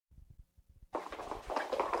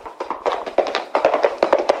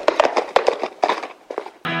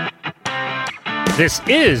This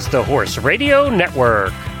is the Horse Radio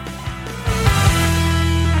Network.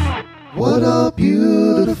 What a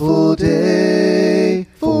beautiful day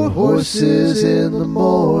for horses in the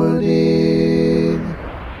morning.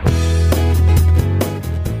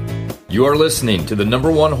 You are listening to the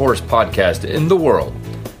 #1 horse podcast in the world.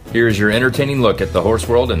 Here's your entertaining look at the horse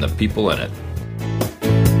world and the people in it.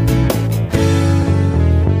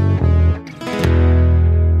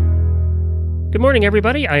 Good morning,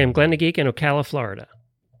 everybody. I am Glenn the Geek in Ocala, Florida.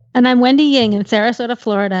 And I'm Wendy Ying in Sarasota,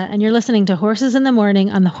 Florida, and you're listening to Horses in the Morning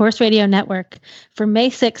on the Horse Radio Network for May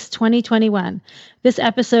 6, 2021. This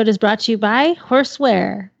episode is brought to you by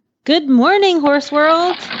Horseware. Good morning, Horse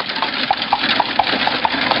World.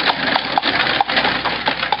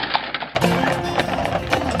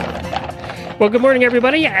 Well, good morning,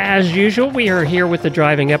 everybody. As usual, we are here with the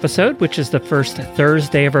driving episode, which is the first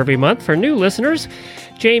Thursday of every month. For new listeners,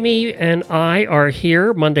 Jamie and I are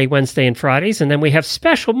here Monday, Wednesday, and Fridays, and then we have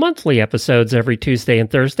special monthly episodes every Tuesday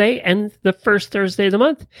and Thursday, and the first Thursday of the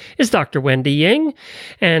month is Dr. Wendy Ying,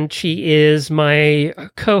 and she is my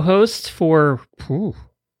co-host for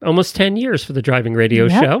almost 10 years for the Driving Radio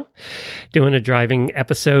Show, doing a driving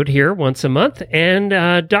episode here once a month. And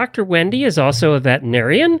Dr. Wendy is also a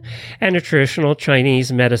veterinarian and a traditional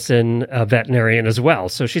Chinese medicine veterinarian as well.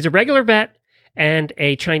 So she's a regular vet and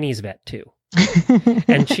a Chinese vet too.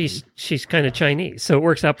 And she's kind of Chinese, so it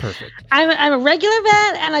works out perfect. I'm a regular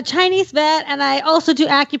vet and a Chinese vet, and I also do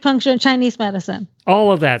acupuncture and Chinese medicine.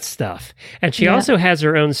 All of that stuff. And she also has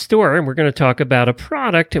her own store, and we're going to talk about a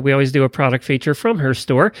product. We always do a product feature from her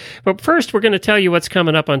store. But first, we're going to tell you what's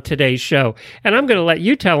coming up on today's show. And I'm going to let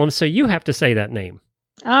you tell them, so you have to say that name.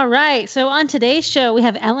 All right. So on today's show, we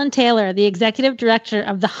have Ellen Taylor, the executive director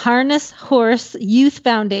of the Harness Horse Youth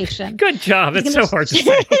Foundation. Good job. It's so hard to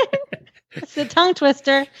say. It's a tongue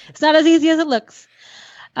twister. It's not as easy as it looks.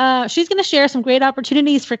 She's going to share some great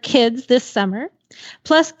opportunities for kids this summer.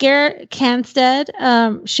 Plus, Garrett Canstead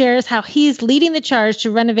shares how he's leading the charge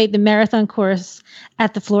to renovate the marathon course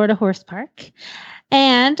at the Florida Horse Park.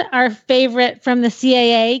 And our favorite from the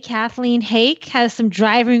CAA, Kathleen Hake, has some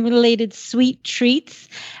driving-related sweet treats.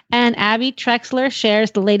 And Abby Trexler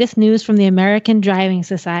shares the latest news from the American Driving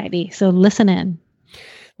Society. So listen in.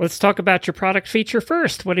 Let's talk about your product feature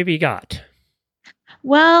first. What have you got?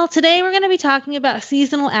 Well, today we're going to be talking about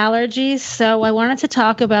seasonal allergies. So I wanted to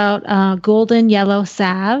talk about golden yellow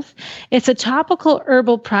salve. It's a topical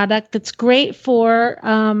herbal product that's great for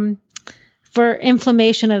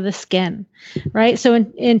inflammation of the skin, right? So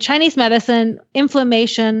in Chinese medicine,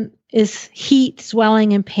 inflammation is heat,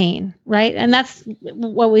 swelling, and pain, right? And that's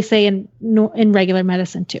what we say in regular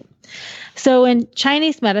medicine too. So in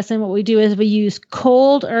Chinese medicine, what we do is we use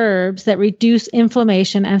cold herbs that reduce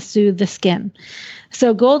inflammation and soothe the skin.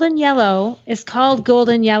 So golden yellow is called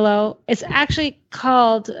golden yellow. It's actually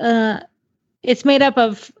called, it's made up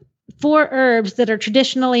of 4 herbs that are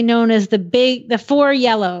traditionally known as the 4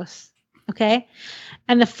 yellows, okay?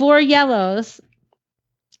 And the 4 yellows,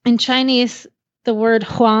 in Chinese, the word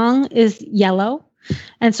huang is yellow.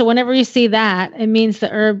 And so whenever you see that, it means the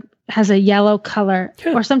herb has a yellow color,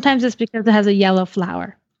 or sometimes it's because it has a yellow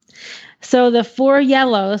flower. So the 4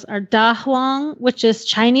 yellows are Da Huang, which is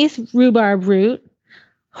Chinese rhubarb root,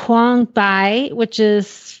 Huang Bai, which is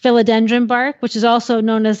philodendron bark, which is also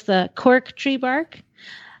known as the cork tree bark,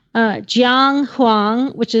 Jiang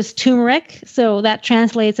Huang, which is turmeric, so that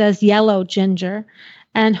translates as yellow ginger,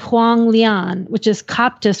 and Huang Lian, which is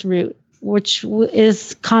coptis root, which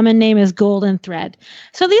is common name is golden thread.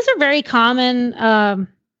 So these are very common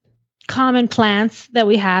plants that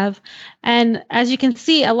we have, and as you can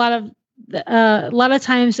see, a lot of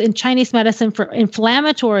times in Chinese medicine for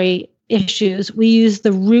inflammatory issues, we use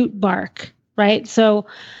the root bark, right? So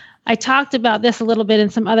I talked about this a little bit in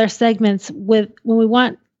some other segments when we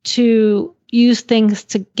want to use things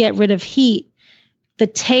to get rid of heat, the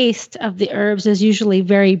taste of the herbs is usually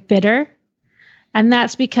very bitter. And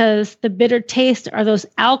that's because the bitter taste are those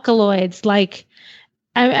alkaloids like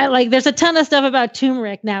there's a ton of stuff about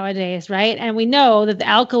turmeric nowadays, right? And we know that the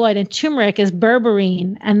alkaloid in turmeric is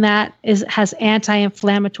berberine, and that has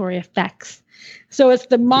anti-inflammatory effects. So it's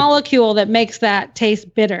the molecule that makes that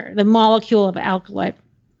taste bitter, the molecule of alkaloid.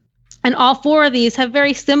 And all 4 of these have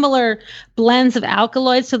very similar blends of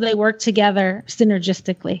alkaloids, so they work together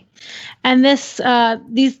synergistically. And this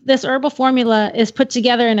herbal formula is put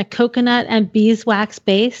together in a coconut and beeswax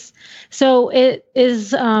base. So it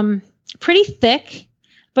is pretty thick,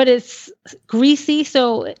 but it's greasy,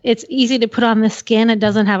 so it's easy to put on the skin. It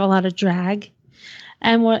doesn't have a lot of drag.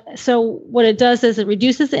 And what it does is it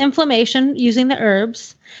reduces the inflammation using the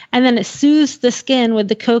herbs, and then it soothes the skin with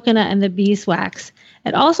the coconut and the beeswax.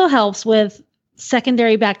 It also helps with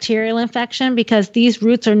secondary bacterial infection because these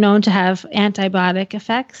roots are known to have antibiotic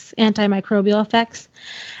effects, antimicrobial effects.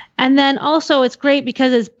 And then also it's great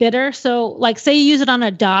because it's bitter. So like say you use it on a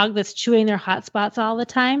dog that's chewing their hot spots all the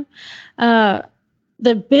time.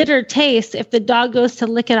 The bitter taste, if the dog goes to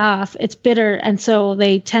lick it off, it's bitter. And so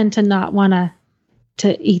they tend to not want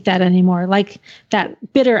to eat that anymore. Like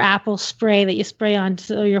that bitter apple spray that you spray on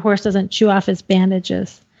so your horse doesn't chew off his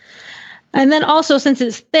bandages. And then also since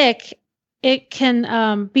it's thick, it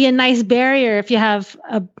can be a nice barrier if you have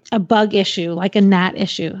a bug issue, like a gnat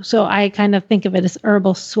issue. So I kind of think of it as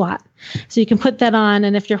herbal SWAT. So you can put that on,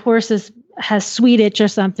 and if your horse has sweet itch or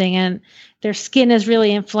something, and their skin is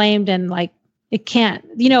really inflamed and like it can't,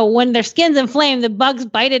 when their skin's inflamed, the bugs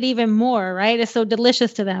bite it even more, right? It's so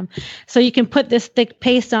delicious to them. So you can put this thick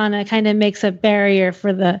paste on, and it kind of makes a barrier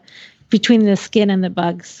between the skin and the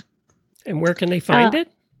bugs. And where can they find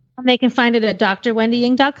it? They can find it at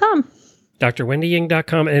drwendyying.com.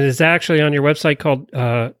 drwendyying.com, and it's actually on your website called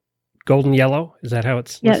Golden Yellow. Is that how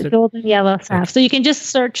it's listed? Yeah, Golden Yellow salve. So you can just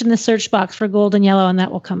search in the search box for Golden Yellow, and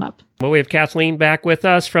that will come up. Well, we have Kathleen back with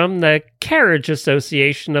us from the Carriage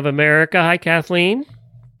Association of America. Hi, Kathleen.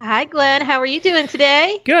 Hi, Glenn. How are you doing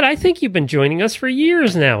today? Good. I think you've been joining us for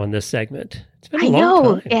years now in this segment. It's been a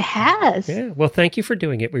long time. It has. Yeah. Well, thank you for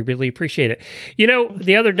doing it. We really appreciate it.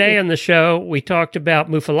 The other day on the show, we talked about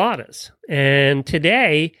muffaladas, and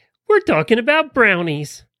today we're talking about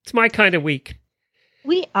brownies. It's my kind of week.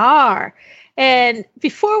 We are. And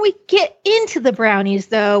before we get into the brownies,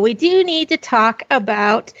 though, we do need to talk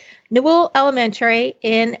about Newell Elementary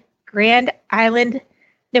in Grand Island,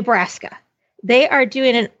 Nebraska. They are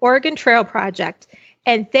doing an Oregon Trail project,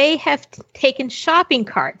 and they have taken shopping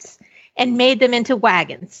carts and made them into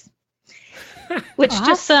wagons, which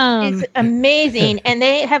just is amazing. And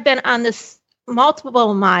they have been on this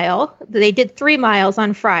multiple mile. They did 3 miles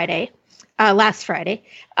on Friday, last Friday.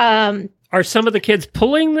 Are some of the kids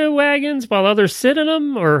pulling the wagons while others sit in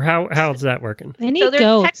them, or how's that working? So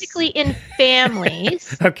they're technically in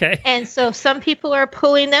families. Okay. And so some people are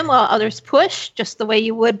pulling them while others push, just the way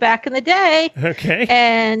you would back in the day. Okay.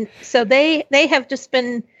 And so they have just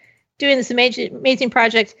been doing this amazing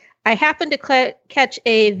project. I happened to catch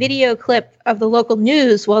a video clip of the local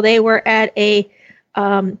news while they were at a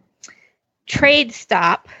trade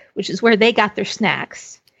stop, which is where they got their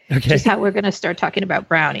snacks. Okay. Which is how we're going to start talking about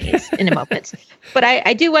brownies in a moment. But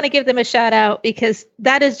I do want to give them a shout out because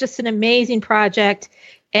that is just an amazing project,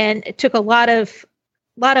 and it took a lot of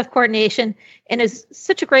coordination, and is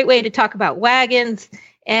such a great way to talk about wagons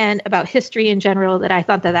and about history in general that I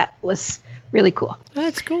thought that was really cool.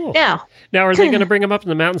 That's cool. Now are they going to bring them up in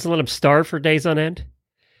the mountains and let them starve for days on end?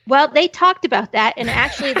 Well, they talked about that, and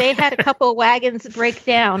actually they had a couple of wagons break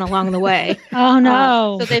down along the way. Oh,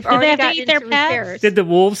 no. So they've already gotten into repairs. Did the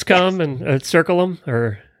wolves come and circle them?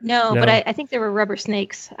 Or No, but I think there were rubber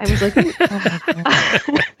snakes. I was like,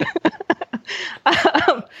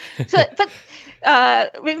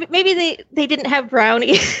 maybe they didn't have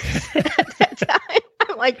brownies at that time.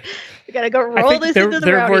 I'm like, we got to go roll this into the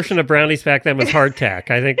their brownies. version of brownies back then was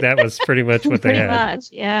hardtack. I think that was pretty much what they had. Pretty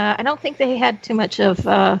much, yeah. I don't think they had too much of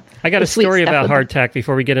I got a story about hardtack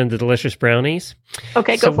before we get into delicious brownies.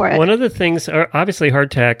 Okay, go for it. One of the things, obviously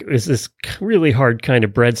hardtack is this really hard kind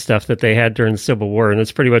of bread stuff that they had during the Civil War, and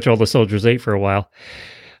it's pretty much all the soldiers ate for a while.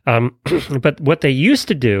 But what they used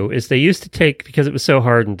to do is they used to take, because it was so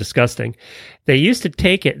hard and disgusting, they used to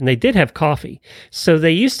take it, and they did have coffee. So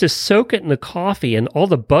they used to soak it in the coffee, and all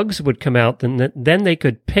the bugs would come out, and then they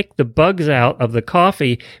could pick the bugs out of the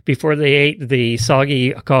coffee before they ate the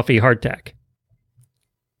soggy coffee hardtack.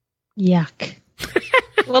 Yuck.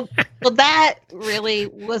 Well, that really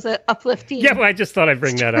was an uplifting. Yeah, well, I just thought I'd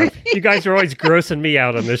bring that up. You guys are always grossing me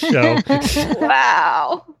out on this show.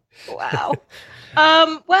 Wow.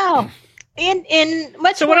 Well, in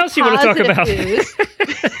much so more what else you want to talk about? News,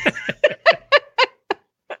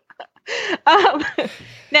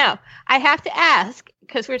 now, I have to ask,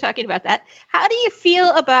 because we're talking about that, how do you feel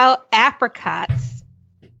about apricots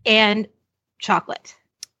and chocolate?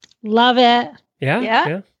 Love it.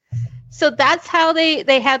 Yeah. So that's how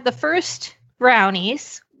they had the first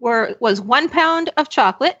brownies, was 1 pound of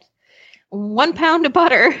chocolate, 1 pound of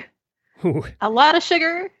butter, Ooh. a lot of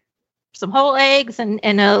sugar, some whole eggs, and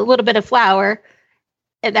a little bit of flour.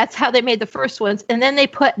 And that's how they made the first ones. And then they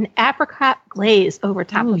put an apricot glaze over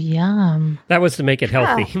top of it. Yum. That was to make it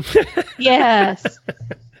healthy. Yes.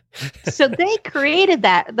 So they created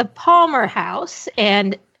that. The Palmer House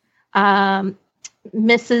and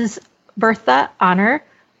Mrs. Bertha Honor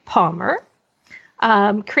Palmer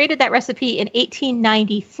created that recipe in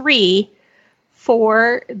 1893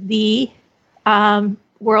 for the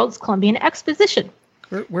World's Columbian Exposition.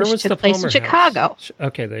 Where was the took place Palmer in Chicago? House?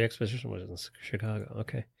 Okay, the exposition was in Chicago.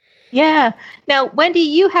 Okay. Yeah. Now, Wendy,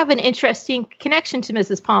 you have an interesting connection to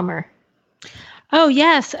Mrs. Palmer. Oh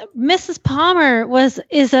yes, Mrs. Palmer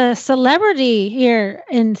is a celebrity here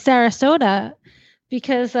in Sarasota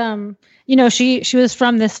because she was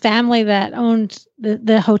from this family that owned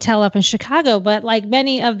the hotel up in Chicago, but like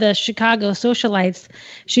many of the Chicago socialites,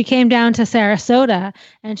 she came down to Sarasota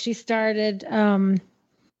and she started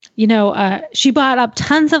she bought up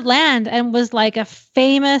tons of land and was like a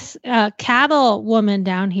famous cattle woman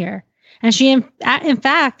down here. And she in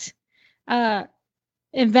fact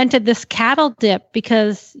invented this cattle dip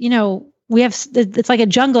because, it's like a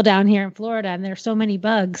jungle down here in Florida and there's so many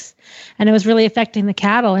bugs and it was really affecting the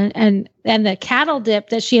cattle and the cattle dip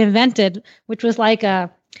that she invented, which was like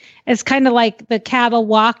it's kind of like the cattle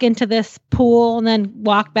walk into this pool and then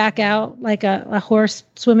walk back out like a horse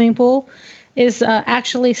swimming pool, is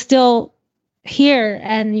actually still here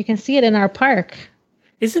and you can see it in our park.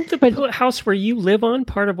 Isn't the house where you live on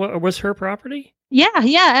part of what was her property? Yeah.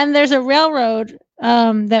 And there's a railroad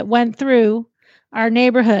that went through our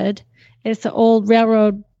neighborhood. It's an old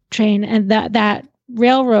railroad train, and that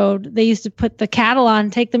railroad, they used to put the cattle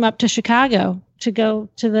on, take them up to Chicago to go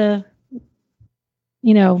to the,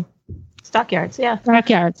 stockyards. Yeah.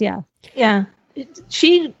 Stockyards. Yeah. Yeah.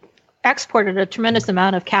 She exported a tremendous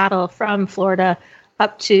amount of cattle from Florida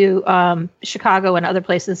up to Chicago and other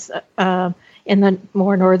places in the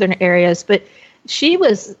more northern areas. But she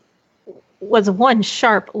was one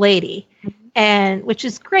sharp lady, and which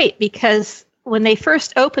is great because when they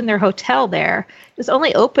first opened their hotel there, it was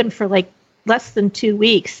only open for like less than 2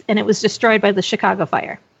 weeks, and it was destroyed by the Chicago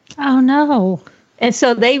fire. Oh no! And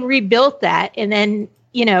so they rebuilt that, and then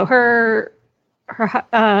she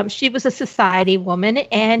was a society woman,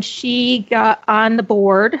 and she got on the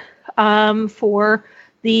board for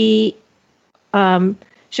the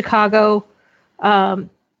Chicago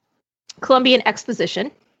Columbian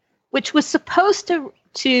Exposition, which was supposed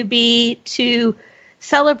to be to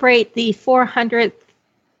celebrate the 400th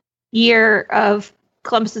year of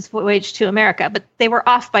Columbus's voyage to America, but they were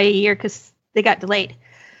off by a year because they got delayed.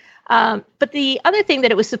 But the other thing that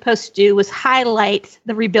it was supposed to do was highlight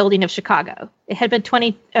the rebuilding of Chicago. It had been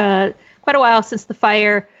quite a while since the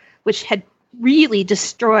fire, which had really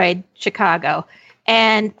destroyed Chicago.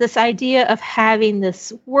 And this idea of having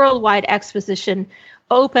this worldwide exposition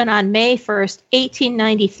open on May 1st,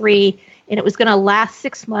 1893, and it was going to last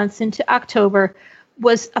 6 months into October,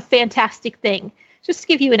 was a fantastic thing. Just to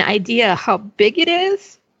give you an idea how big it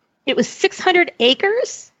is, it was 600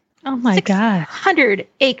 acres. Oh my God. 600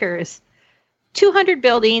 acres, 200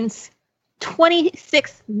 buildings,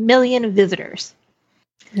 26 million visitors.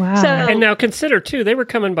 Wow. So, and now consider, too, they were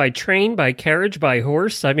coming by train, by carriage, by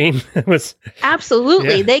horse. I mean, it was...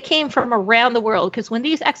 Absolutely. Yeah. They came from around the world because when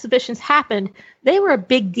these exhibitions happened, they were a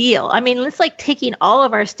big deal. I mean, it's like taking all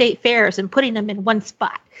of our state fairs and putting them in one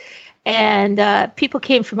spot. And people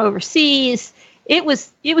came from overseas. It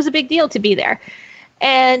was a big deal to be there.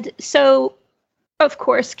 And so, of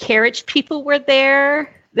course, carriage people were there.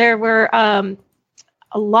 There were a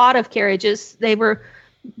lot of carriages. They were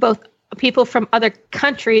both people from other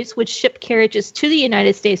countries would ship carriages to the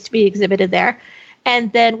United States to be exhibited there.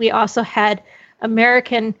 And then we also had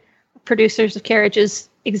American producers of carriages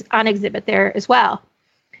on exhibit there as well.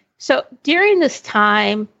 So during this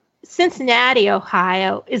time, Cincinnati,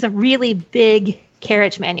 Ohio, is a really big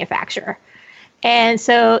carriage manufacturer. And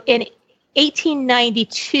so in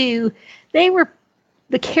 1892,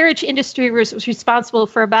 the carriage industry was responsible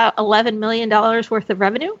for about $11 million worth of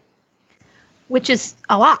revenue, which is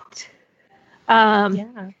a lot.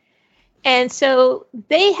 Yeah. And so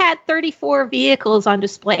they had 34 vehicles on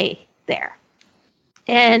display there.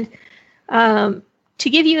 And to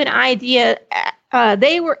give you an idea,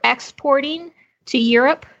 they were exporting to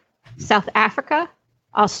Europe, South Africa,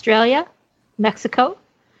 Australia, Mexico,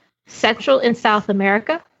 Central and South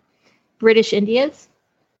America, British Indies,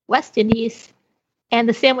 West Indies, and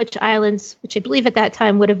the Sandwich Islands, which I believe at that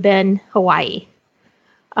time would have been Hawaii.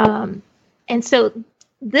 And so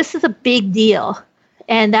this is a big deal,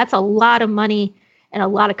 and that's a lot of money and a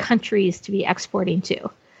lot of countries to be exporting to.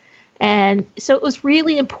 And so it was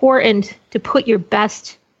really important to put your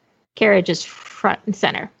best carriages front and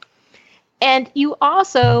center. And you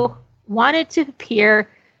also wanted to appear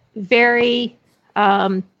very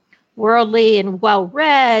worldly and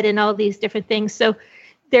well-read and all these different things. So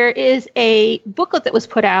there is a booklet that was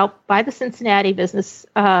put out by the Cincinnati business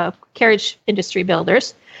carriage industry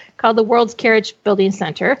builders called the World's Carriage Building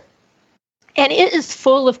Center. And it is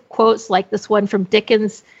full of quotes like this one from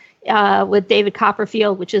Dickens with David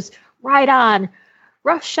Copperfield, which is right on,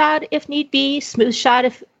 rough shod if need be, smooth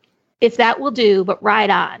shod if that will do, but ride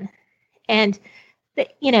on. And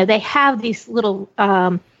they have these little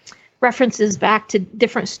references back to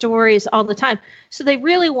different stories all the time. So they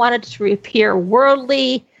really wanted to appear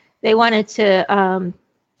worldly. They wanted to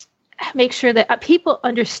make sure that people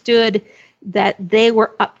understood that they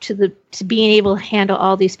were up to being able to handle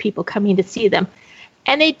all these people coming to see them.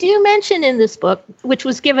 And they do mention in this book, which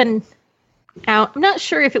was given out, I'm not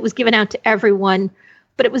sure if it was given out to everyone,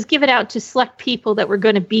 but it was given out to select people that were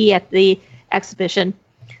going to be at the exhibition,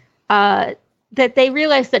 that they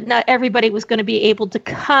realized that not everybody was going to be able to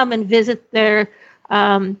come and visit their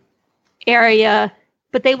area,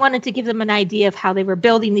 but they wanted to give them an idea of how they were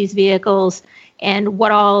building these vehicles and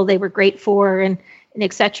what all they were great for and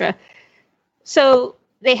et cetera. So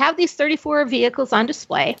they have these 34 vehicles on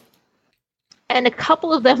display, and a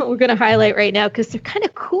couple of them we're going to highlight right now because they're kind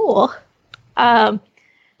of cool.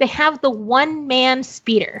 They have the one-man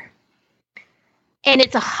speeder, and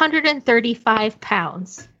it's 135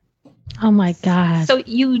 pounds. Oh my God. So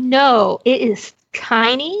it is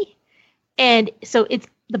tiny, and so it's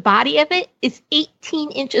the body of it is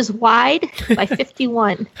 18 inches wide by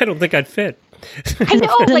 51. I don't think I'd fit. I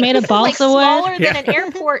know, Is it made of balsa wood? Smaller than an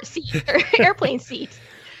airport seat or airplane seat.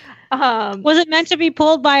 Was it meant to be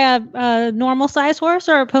pulled by a normal size horse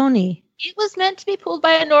or a pony? It was meant to be pulled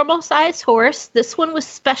by a normal size horse. This one was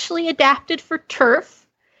specially adapted for turf,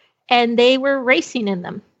 and they were racing in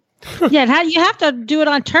them. Yeah, you have to do it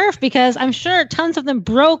on turf because I'm sure tons of them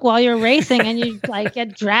broke while you're racing and you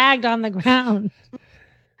get dragged on the ground.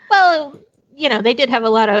 Well, they did have a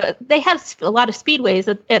lot of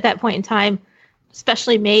speedways at that point in time,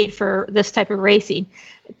 especially made for this type of racing.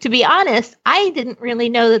 To be honest, I didn't really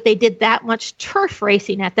know that they did that much turf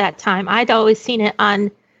racing at that time. I'd always seen it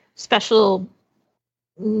on special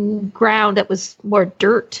ground that was more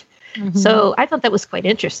dirt. Mm-hmm. So I thought that was quite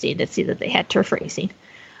interesting to see that they had turf racing.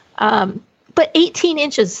 But 18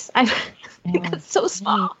 inches, that's so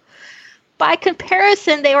small. By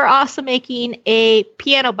comparison, they were also making a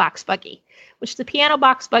piano box buggy, which the piano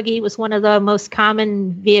box buggy was one of the most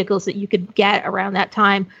common vehicles that you could get around that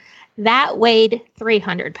time. That weighed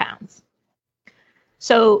 300 pounds.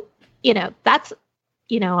 So, that's,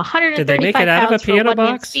 135 Did they make it out of a piano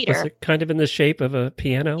box? Speeder. Was it kind of in the shape of a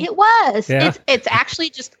piano? It was. Yeah. It's actually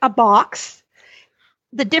just a box.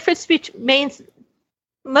 The difference between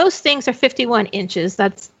most things are 51 inches.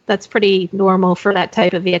 That's pretty normal for that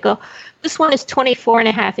type of vehicle. This one is 24 and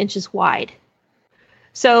a half inches wide.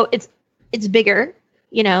 So it's bigger.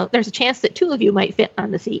 There's a chance that two of you might fit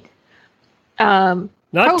on the seat.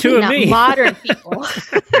 Not two of me. Modern people.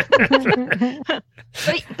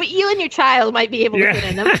 but you and your child might be able to fit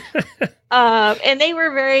in them. And they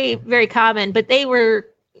were very, very common, but they were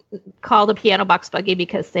called a piano box buggy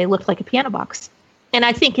because they looked like a piano box. And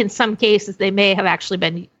I think in some cases they may have actually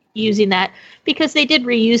been using that because they did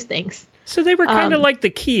reuse things. So they were kind of like the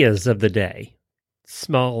Kias of the day.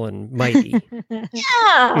 Small and mighty.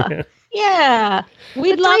 Yeah.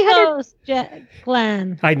 We love those,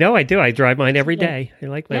 Glenn. I know I do. I drive mine every day. I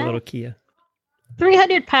like my little Kia.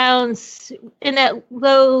 300 pounds in that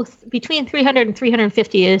low, between 300 and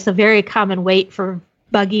 350 is a very common weight for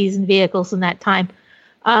buggies and vehicles in that time.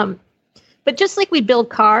 But just like we build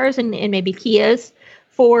cars and maybe Kias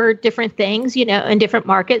for different things, in different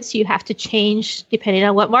markets, you have to change depending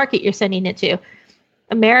on what market you're sending it to.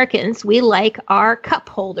 Americans, we like our cup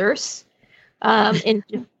holders. In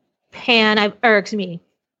Japan,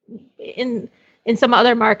 in some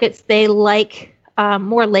other markets, they like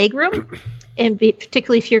more legroom. And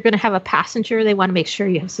particularly if you're going to have a passenger, they want to make sure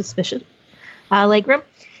you have sufficient legroom.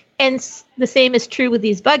 And the same is true with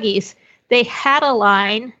these buggies. They had a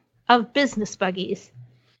line of business buggies.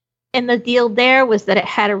 And the deal there was that it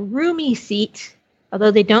had a roomy seat,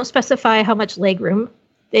 although they don't specify how much legroom.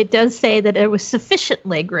 It does say that there was sufficient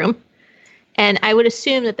legroom. And I would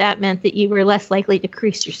assume that meant that you were less likely to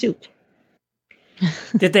crease your suit.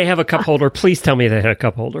 Did they have a cup holder? Please tell me they had a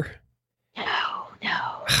cup holder. No.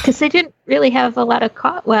 Because they didn't really have a lot of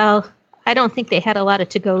well, I don't think they had a lot of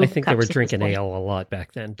to-go I think they were drinking ale a lot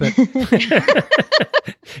back then. But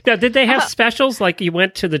now, did they have specials? Like you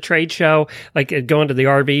went to the trade show, like going to the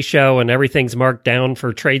RV show and everything's marked down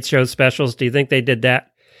for trade show specials? Do you think they did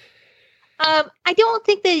that? I don't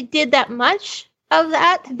think they did that much of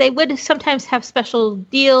that. They would sometimes have special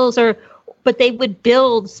deals but they would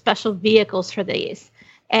build special vehicles for these.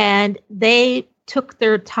 And they took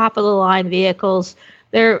their top of the line vehicles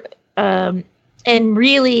and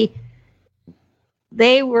really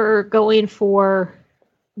they were going for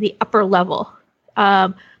the upper level.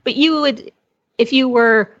 But you would, if you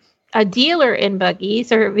were a dealer in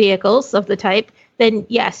buggies or vehicles of the type, then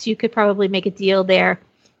yes, you could probably make a deal there.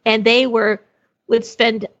 And they would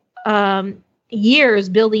spend years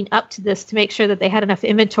building up to this to make sure that they had enough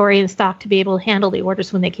inventory and stock to be able to handle the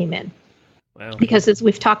orders when they came in. Wow. Because as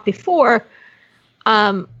we've talked before,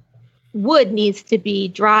 wood needs to be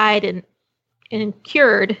dried and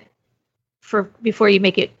cured before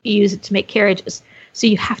you use it to make carriages. So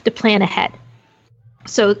you have to plan ahead.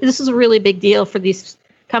 So this is a really big deal for these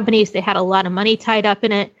companies. They had a lot of money tied up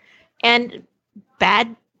in it, and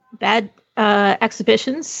bad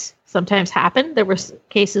exhibitions sometimes happen. There were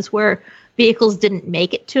cases where vehicles didn't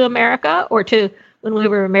make it to America, or to when we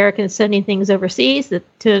were Americans sending things overseas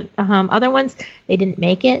to other ones, they didn't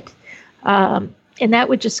make it. And that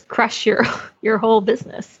would just crush your whole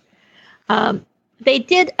business. I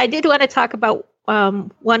did want to talk about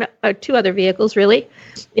one or two other vehicles, really,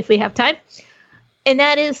 if we have time. And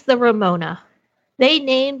that is the Ramona. They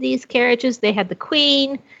named these carriages. They had the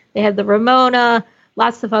Queen, they had the Ramona,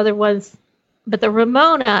 lots of other ones. But the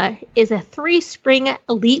Ramona is a 3-spring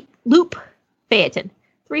loop Phaeton.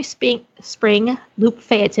 3-spring loop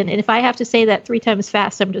Phaeton. And if I have to say that 3 times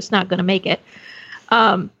fast, I'm just not going to make it.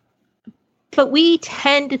 But we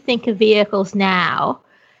tend to think of vehicles now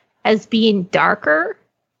as being darker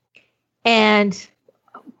and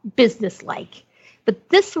businesslike. But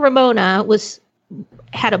this Ramona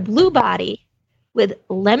had a blue body with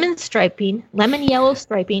lemon yellow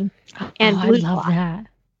striping, and blue I love cloth. that.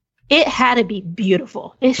 It had to be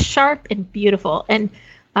beautiful. It's sharp and beautiful, and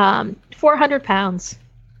 400 pounds.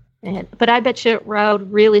 But I bet you it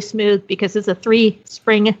rode really smooth because it's a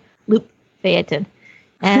 3-spring loop Phaeton,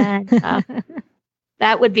 and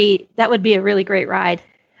that would be a really great ride.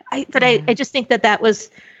 I just think that was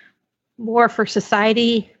more for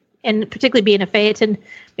society, and particularly being a Phaeton,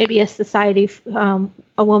 maybe a society, a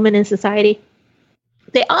woman in society.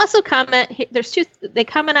 They also comment. They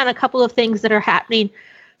comment on a couple of things that are happening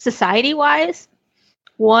society-wise.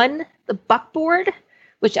 One, the buckboard,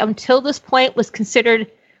 which until this point was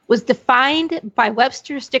defined by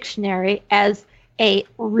Webster's dictionary as a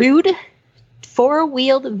rude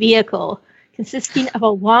 4-wheeled vehicle consisting of a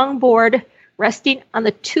long board resting on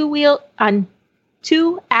the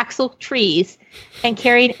 2-axle trees and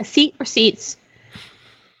carrying a seat or seats.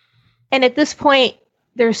 And at this point,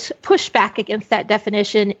 there's pushback against that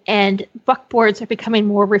definition, and buckboards are becoming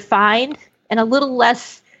more refined and a little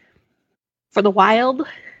less for the wild,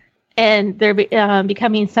 and they're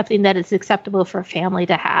becoming something that is acceptable for a family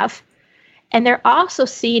to have. And they're also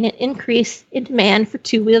seeing an increase in demand for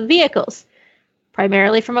 2-wheeled vehicles,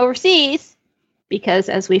 primarily from overseas, because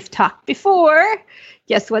as we've talked before,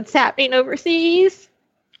 guess what's happening overseas?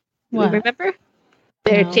 What? Do you remember?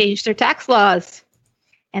 They changed their tax laws,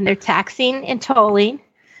 and they're taxing and tolling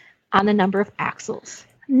on the number of axles.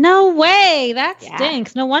 No way. That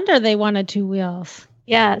stinks. No wonder they wanted 2 wheels.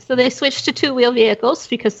 Yeah, so they switched to 2-wheel vehicles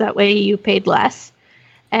because that way you paid less.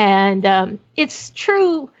 And it's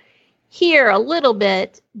true here a little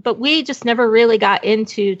bit, but we just never really got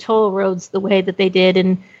into toll roads the way that they did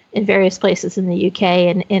in various places in the UK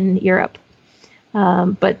and in Europe.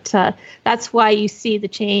 But that's why you see the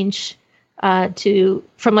change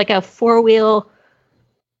from like a 4-wheel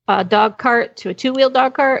dog cart to a 2-wheel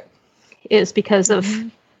dog cart, is because of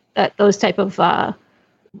those type of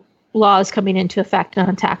laws coming into effect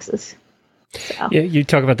on taxes. So. Yeah, you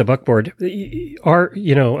talk about the buckboard.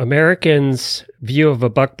 Americans' view of a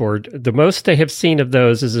buckboard, the most they have seen of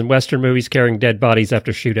those is in Western movies carrying dead bodies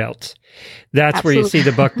after shootouts. That's Absolutely. Where you see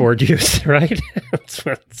the buckboard used, right?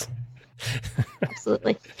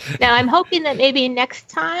 Absolutely. Now, I'm hoping that maybe next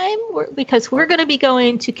time, because we're going to be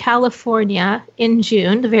going to California in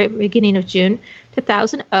June, the very beginning of June, to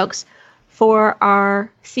Thousand Oaks for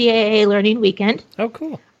our CAA Learning Weekend. Oh,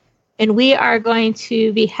 cool. And we are going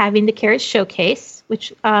to be having the carriage showcase,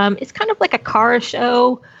 which is kind of like a car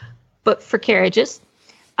show, but for carriages.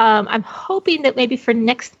 I'm hoping that maybe for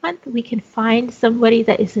next month we can find somebody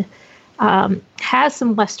that has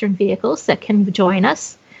some Western vehicles that can join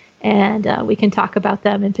us, and we can talk about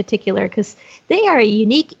them in particular because they are a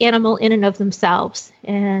unique animal in and of themselves.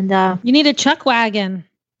 And you need a chuck wagon.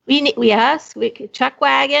 We could chuck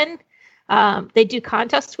wagon. They do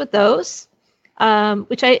contests with those.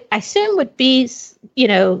 Which I assume would be,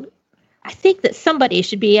 I think that somebody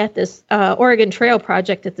should be at this Oregon Trail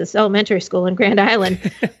project at this elementary school in Grand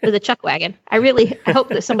Island with a chuck wagon. I hope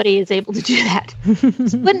that somebody is able to do that.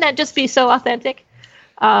 Wouldn't that just be so authentic?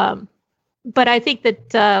 But I think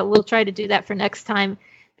that we'll try to do that for next time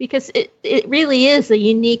because it really is a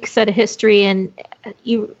unique set of history, and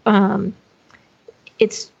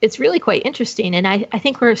it's really quite interesting. And I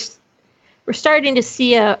think we're starting to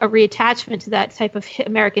see a reattachment to that type of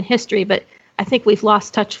American history, but I think we've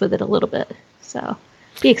lost touch with it a little bit. So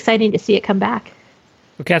be exciting to see it come back.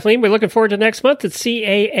 Well, Kathleen, we're looking forward to next month. At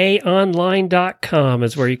CAAonline.com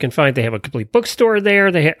is where you can find. They have a complete bookstore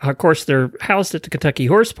there. Of course, they're housed at the Kentucky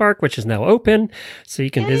Horse Park, which is now open, so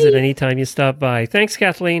you can visit anytime you stop by. Thanks,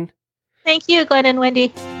 Kathleen. Thank you, Glenn and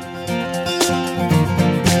Wendy.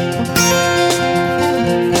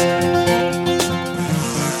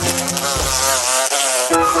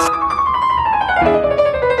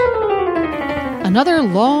 Another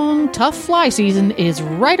long, tough fly season is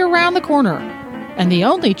right around the corner. And the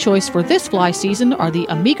only choice for this fly season are the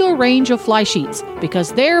Amigo range of fly sheets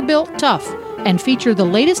because they're built tough and feature the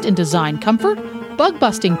latest in design comfort,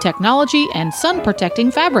 bug-busting technology, and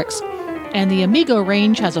sun-protecting fabrics. And the Amigo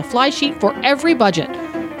range has a fly sheet for every budget,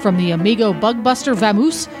 from the Amigo Bug Buster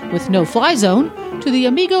Vamoose with no fly zone to the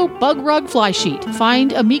Amigo Bug Rug Fly Sheet.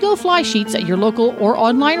 Find Amigo fly sheets at your local or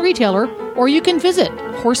online retailer, or you can visit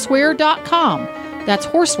horseware.com. That's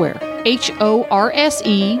Horseware,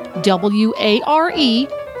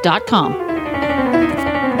 HORSEWARE.com.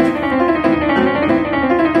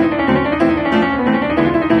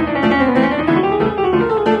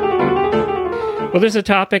 Well, there's a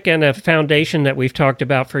topic and a foundation that we've talked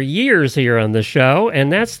about for years here on the show,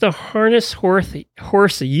 and that's the Harness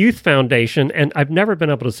Horse Youth Foundation, and I've never been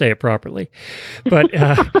able to say it properly, but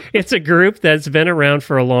it's a group that's been around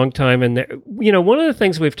for a long time, and one of the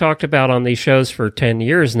things we've talked about on these shows for 10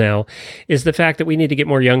 years now is the fact that we need to get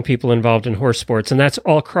more young people involved in horse sports, and that's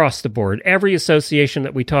all across the board. Every association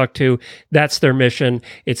that we talk to, that's their mission.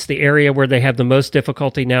 It's the area where they have the most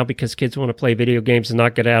difficulty now because kids want to play video games and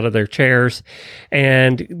not get out of their chairs.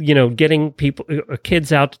 And, getting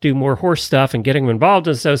kids out to do more horse stuff and getting them involved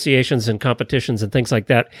in associations and competitions and things like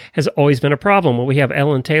that has always been a problem. Well, we have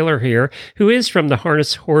Ellen Taylor here, who is from the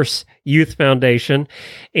Harness Horse Youth Foundation,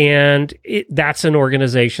 and that's an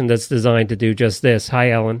organization that's designed to do just this. Hi,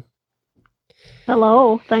 Ellen.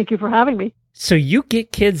 Hello. Thank you for having me. So you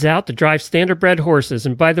get kids out to drive standardbred horses.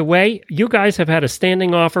 And by the way, you guys have had a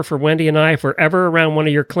standing offer for Wendy and I if we're ever around one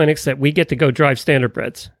of your clinics that we get to go drive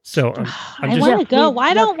standardbreds. So I want to go. Why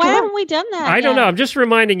haven't we done that? I don't know. I'm just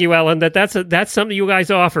reminding you, Ellen, that's something you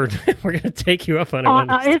guys offered. We're going to take you up on it.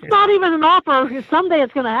 It's not even an offer. Someday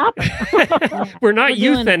it's going to happen. We're not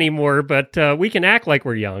youth anymore, but we can act like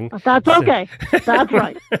we're young. That's okay. That's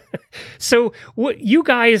right. So you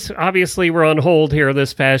guys obviously were on hold here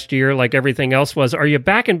this past year, like everything else was. Are you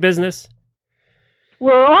back in business?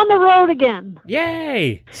 We're on the road again.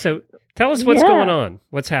 Yay! So tell us what's going on.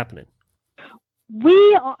 What's happening?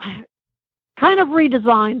 We kind of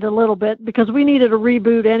redesigned a little bit because we needed a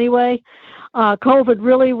reboot anyway. COVID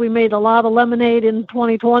really, we made a lot of lemonade in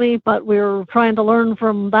 2020, but we were trying to learn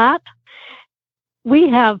from that. We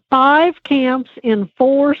have 5 camps in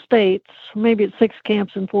 4 states, maybe it's 6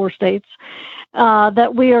 camps in 4 states,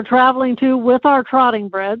 that we are traveling to with our trotting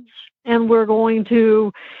breds, and we're going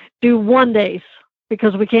to do 1-days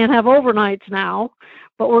because we can't have overnights now,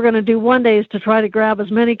 but we're going to do 1-days to try to grab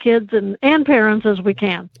as many kids and parents as we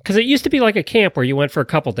can. Because it used to be like a camp where you went for a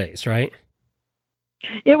couple days, right?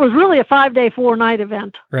 It was really a 5-day, 4-night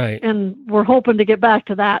event. Right. And we're hoping to get back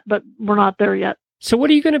to that, but we're not there yet. So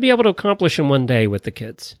what are you going to be able to accomplish in 1 day with the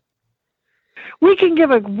kids? We can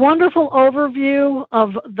give a wonderful overview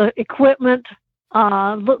of the equipment,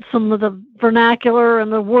 some of the vernacular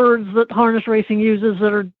and the words that harness racing uses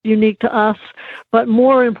that are unique to us. But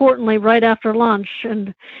more importantly, right after lunch,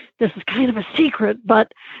 and this is kind of a secret,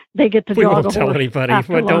 but they get to jog a horse. We won't tell anybody.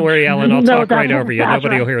 But don't worry, Ellen. I'll talk right over you.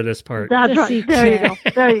 Nobody will hear this part. That's right. There you go.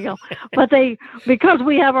 There you go. But because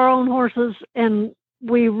we have our own horses and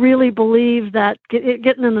we really believe that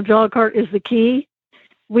getting in the jog cart is the key.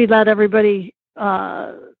 We let everybody,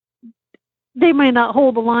 they may not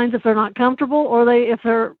hold the lines if they're not comfortable, or if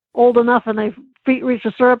they're old enough and their feet reach the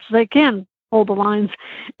stirrups, they can hold the lines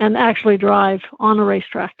and actually drive on a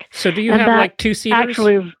racetrack. So do you have like 2-seaters?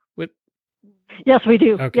 Actually, yes, we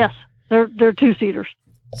do. Okay. Yes, they're 2-seaters.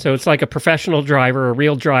 So it's like a professional driver, a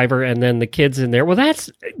real driver, and then the kids in there. Well, that's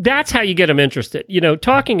how you get them interested.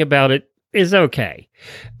 Talking about it is okay,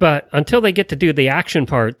 but until they get to do the action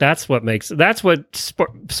part, that's what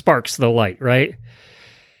sparks the light, right?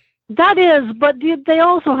 That is, but they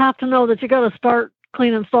also have to know that you got to start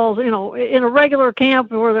cleaning stalls, in a regular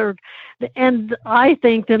camp and I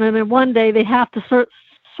think that in 1 day they have to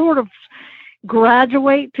sort of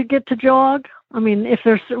graduate to get to jog. I mean, if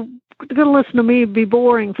they're going to listen to me be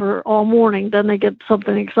boring for all morning, then they get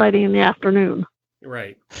something exciting in the afternoon.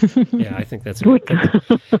 Right. Yeah, I think that's a good thing.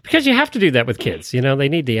 Because you have to do that with kids. They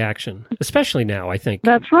need the action, especially now, I think.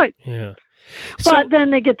 That's right. Yeah. But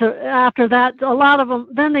then they get to, after that, a lot of them,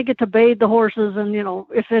 then they get to bathe the horses, and,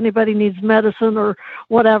 if anybody needs medicine or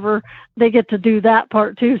whatever, they get to do that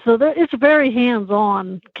part too. So it's a very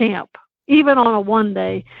hands-on camp. Even on a one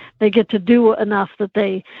day, they get to do enough that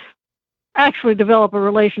they actually develop a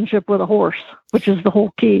relationship with a horse, which is the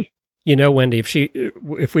whole key. Wendy,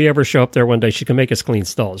 if we ever show up there one day, she can make us clean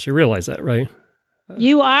stalls. You realize that, right?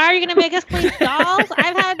 You are? You're going to make us clean stalls?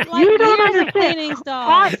 I've had you don't years understand. of cleaning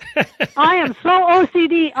stalls. I am so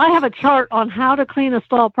OCD. I have a chart on how to clean a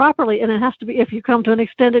stall properly, and it has to be, if you come to an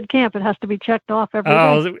extended camp, it has to be checked off every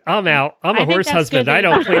day. I'm out. I'm a horse husband. I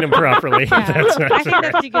don't clean them properly. That's not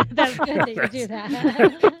I think that's good that you do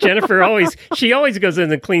that. Jennifer always goes in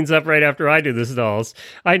and cleans up right after I do the stalls.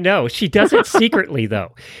 I know. She does it secretly,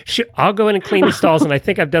 though. I'll go in and clean the stalls, and I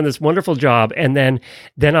think I've done this wonderful job, and then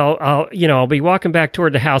I'll be walking back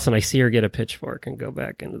toward the house, and I see her get a pitchfork and go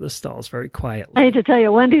back into the stalls very quietly. I hate to tell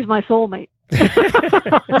you, Wendy's my soulmate.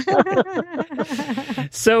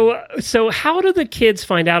 So how do the kids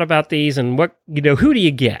find out about these, and what, who do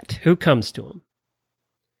you get? Who comes to them?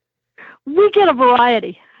 We get a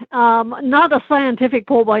variety. Not a scientific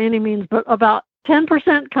poll by any means, but about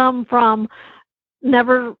 10% come from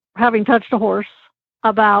never having touched a horse.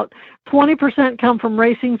 About 20% come from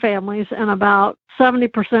racing families, and about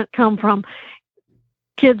 70% come from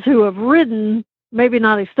kids who have ridden, maybe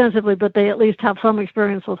not extensively, but they at least have some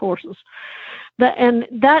experience with horses. And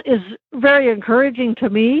that is very encouraging to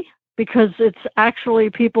me, because it's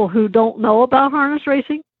actually people who don't know about harness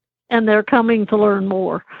racing, and they're coming to learn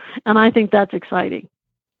more. And I think that's exciting.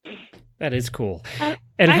 That is cool.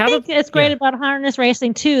 And I think it's great about harness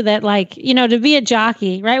racing too, that to be a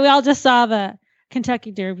jockey, right? We all just saw the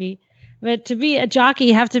Kentucky Derby, but to be a jockey,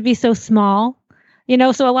 you have to be so small.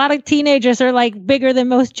 So a lot of teenagers are bigger than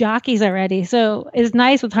most jockeys already. So it's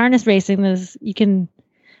nice with harness racing is you can,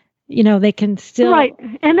 they can still. Right.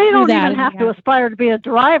 And they don't even have to aspire to be a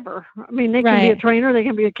driver. I mean, they can be a trainer, they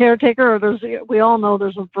can be a caretaker, or we all know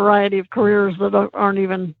there's a variety of careers that aren't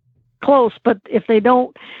even close. But if they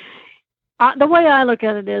don't, the way I look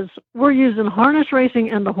at it is we're using harness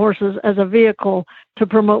racing and the horses as a vehicle to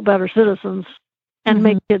promote better citizens and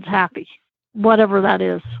make kids happy. Whatever that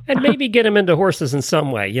is. And maybe get them into horses in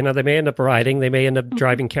some way. They may end up riding, they may end up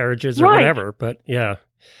driving carriages or whatever, but yeah.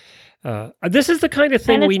 This is the kind of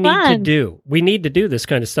thing we need to do. We need to do this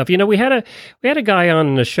kind of stuff. We had a guy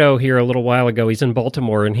on the show here a little while ago. He's in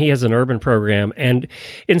Baltimore, and he has an urban program. And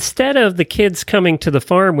instead of the kids coming to the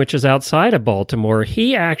farm, which is outside of Baltimore,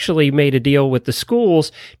 he actually made a deal with the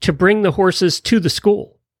schools to bring the horses to the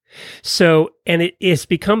school. So, and it has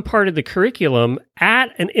become part of the curriculum at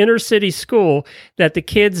an inner city school that the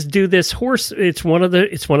kids do this horse. It's one of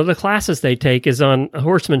the classes they take is on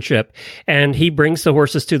horsemanship, and he brings the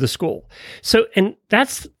horses to the school. So, and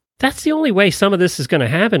that's the only way some of this is going to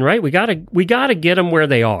happen, right? We gotta get them where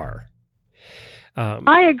they are.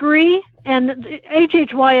 I agree. And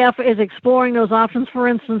HHYF is exploring those options. For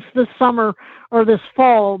instance, this summer, or this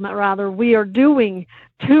fall, rather, we are doing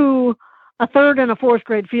a third and a fourth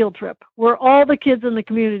grade field trip where all the kids in the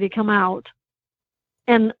community come out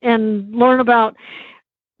and learn about,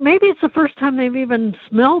 maybe it's the first time they've even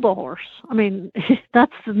smelled a horse. I mean,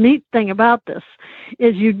 that's the neat thing about this,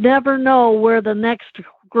 is you never know where the next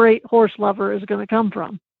great horse lover is going to come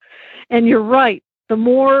from. And you're right. The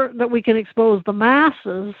more that we can expose the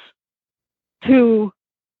masses to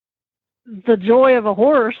the joy of a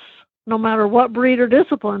horse, no matter what breed or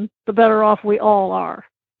discipline, the better off we all are.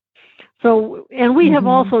 So, and we have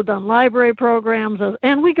also done library programs,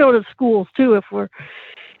 and we go to schools too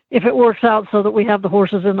if it works out, so that we have the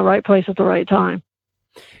horses in the right place at the right time.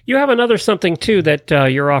 You have another something too that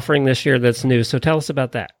you're offering this year that's new. So tell us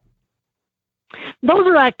about that. Those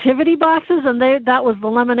are activity boxes, and that was the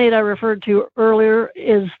lemonade I referred to earlier,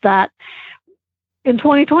 is that in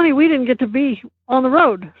 2020, we didn't get to be on the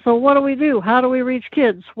road. So what do? How do we reach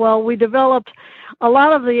kids? Well, we developed a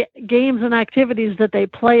lot of the games and activities that they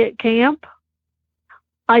play at camp.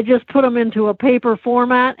 I just put them into a paper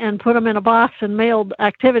format and put them in a box and mailed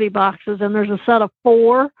activity boxes, and there's a set of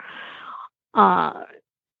 4.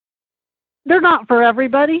 They're not for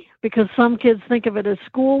everybody, because some kids think of it as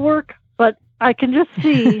schoolwork, but I can just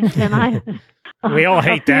see, and we all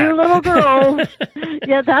hate that. Few little girls.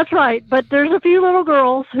 Yeah, that's right. But there's a few little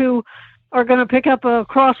girls who are going to pick up a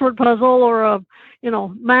crossword puzzle or a,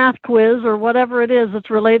 math quiz or whatever it is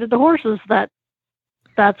that's related to horses.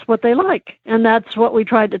 That's what they like. And that's what we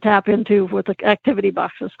tried to tap into with the activity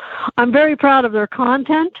boxes. I'm very proud of their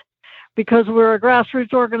content. Because we're a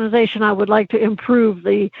grassroots organization, I would like to improve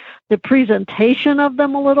the presentation of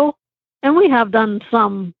them a little. And we have done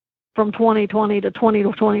some from 2020 to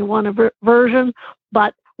 2021 version,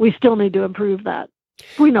 but we still need to improve that.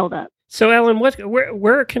 We know that. So, Ellen,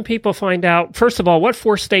 where can people find out? First of all, what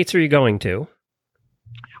 4 states are you going to?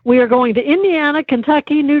 We are going to Indiana,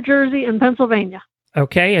 Kentucky, New Jersey, and Pennsylvania.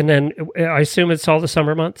 Okay, and then I assume it's all the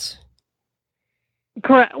summer months?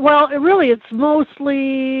 Correct. Well, it's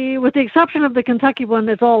mostly, with the exception of the Kentucky one,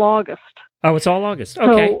 it's all August. Oh, it's all August.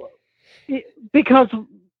 Okay. So, because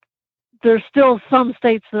there's still some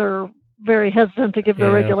states that are very hesitant to give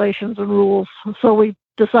their regulations and rules. So we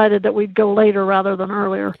decided that we'd go later rather than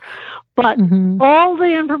earlier. But all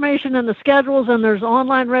the information and the schedules, and there's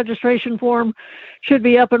online registration form, should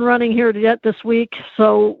be up and running here yet this week.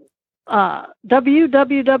 So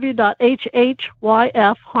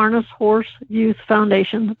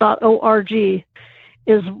www.hhyf.org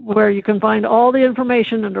is where you can find all the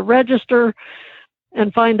information and to register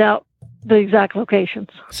and find out the exact locations.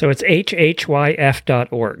 So it's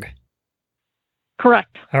hhyf.org.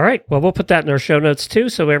 Correct. All right. Well, we'll put that in our show notes too,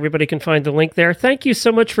 so everybody can find the link there. Thank you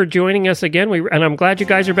so much for joining us again. And I'm glad you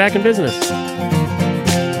guys are back in business.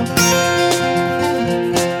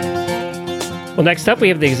 Well, next up, we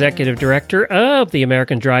have the executive director of the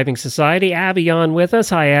American Driving Society, Abby, on with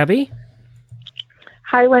us. Hi, Abby.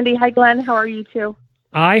 Hi, Wendy. Hi, Glenn. How are you two?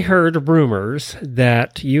 I heard rumors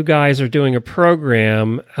that you guys are doing a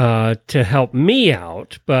program to help me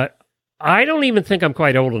out, but I don't even think I'm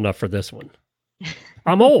quite old enough for this one.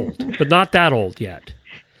 I'm old, but not that old yet.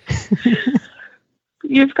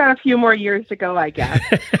 You've got a few more years to go, I guess.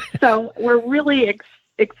 So we're really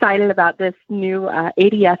excited about this new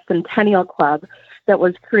ADS Centennial Club that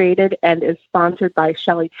was created and is sponsored by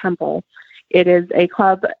Shelley Temple. It is a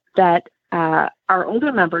club that our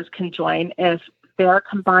older members can join if their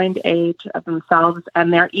combined age of themselves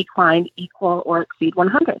and their equine equal or exceed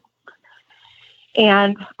 100.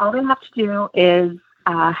 And all they have to do is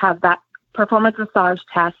have that performance massage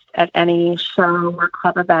test at any show or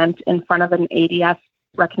club event in front of an ADS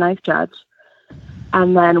recognized judge.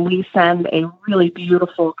 And then we send a really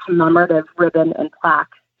beautiful commemorative ribbon and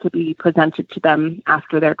plaque to be presented to them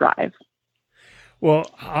after their drive. Well,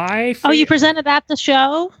 you presented at the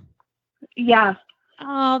show? Yeah.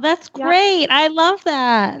 Oh, that's great. I love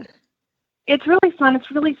that. It's really fun. It's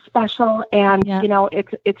really special. And,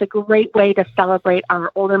 it's a great way to celebrate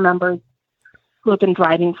our older members who have been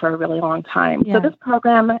driving for a really long time. Yeah. So this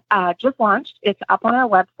program just launched. It's up on our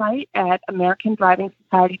website at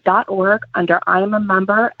AmericanDrivingSociety.org under I Am a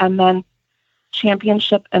Member and then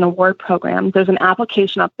Championship and Award Program. There's an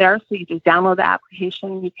application up there, so you just download the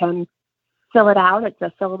application. You can fill it out. It's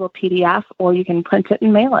a fillable PDF, or you can print it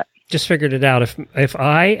and mail it. Just figured it out. If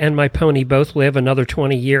I and my pony both live another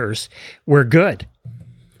 20 years, we're good.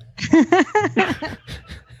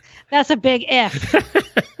 That's a big if.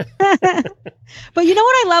 But you know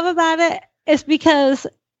what I love about it is because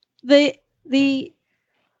the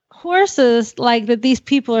horses like that these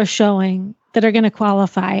people are showing that are going to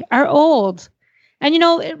qualify are old. And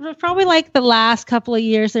it was probably like the last couple of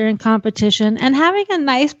years they're in competition, and having a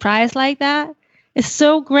nice prize like that is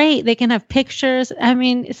so great. They can have pictures. I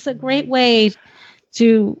mean, it's a great way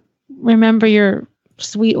to remember your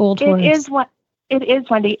sweet old horse. It is,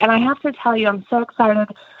 Wendy. And I have to tell you, I'm so excited.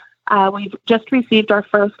 We've just received our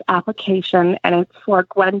first application, and it's for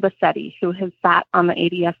Gwen Bassetti, who has sat on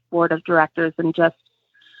the ADS board of directors and just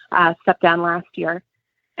stepped down last year.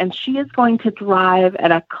 And she is going to drive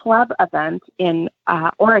at a club event in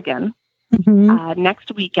Oregon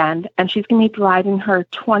next weekend, and she's going to be driving her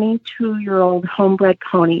 22-year-old homebred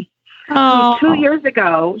pony. Oh. 2 years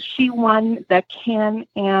ago, she won the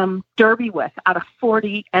Can-Am Derby with out of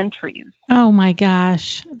 40 entries. Oh my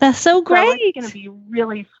gosh, that's so great! So it's going to be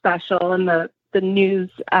really special, and the news,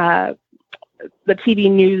 the TV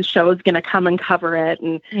news show is going to come and cover it,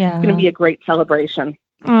 and it's going to be a great celebration.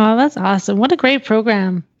 Oh, that's awesome! What a great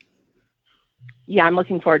program! Yeah, I'm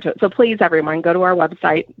looking forward to it. So please, everyone, go to our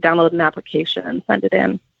website, download an application, and send it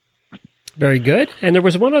in. Very good. And there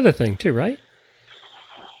was one other thing too, right?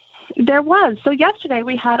 There was. So yesterday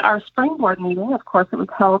we had our spring board meeting. Of course, it was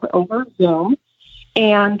held over Zoom.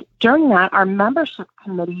 And during that, our membership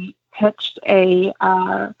committee pitched a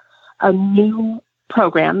new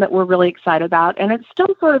program that we're really excited about. And it's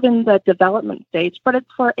still sort of in the development stage, but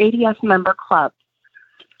it's for ADS member clubs.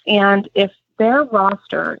 And if their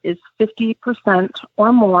roster is 50%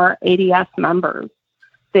 or more ADS members,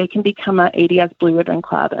 they can become an ADS Blue Ribbon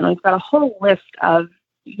Club. And we've got a whole list of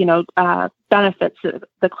benefits that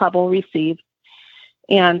the club will receive,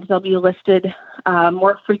 and they'll be listed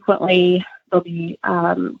more frequently. They'll be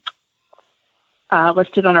listed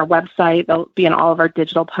on our website. They'll be in all of our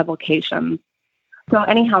digital publications. So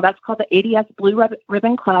anyhow, that's called the ADS Blue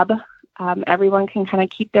Ribbon Club. Everyone can kind of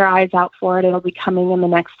keep their eyes out for it. It'll be coming in the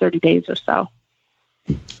next 30 days or so.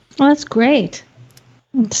 Well, that's great.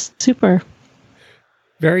 It's super.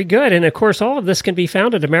 Very good. And of course, all of this can be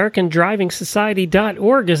found at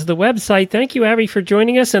AmericanDrivingSociety.org is the website. Thank you, Abby, for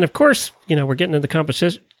joining us. And of course, we're getting into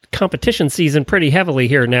the competition season pretty heavily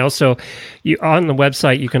here now. So on the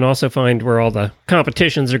website, you can also find where all the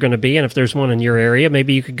competitions are going to be. And if there's one in your area,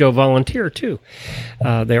 maybe you could go volunteer too.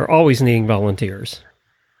 They're always needing volunteers.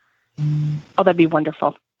 Oh, that'd be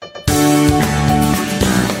wonderful.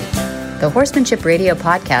 The Horsemanship Radio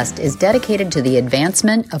podcast is dedicated to the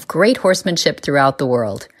advancement of great horsemanship throughout the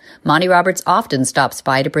world. Monty Roberts often stops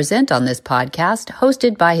by to present on this podcast,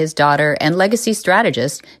 hosted by his daughter and legacy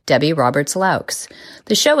strategist, Debbie Roberts-Laux.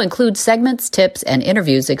 The show includes segments, tips, and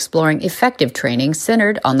interviews exploring effective training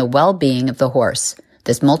centered on the well-being of the horse.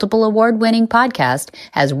 This multiple award-winning podcast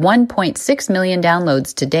has 1.6 million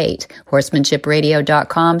downloads to date.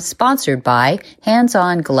 HorsemanshipRadio.com, sponsored by Hands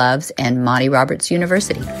On Gloves and Monty Roberts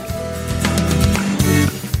University.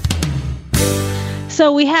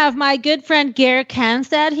 So we have my good friend Garrett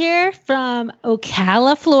Kanstad here from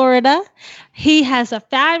Ocala, Florida. He has a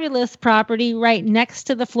fabulous property right next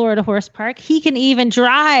to the Florida Horse Park. He can even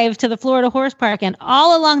drive to the Florida Horse Park and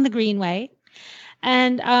all along the Greenway.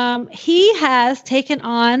 And he has taken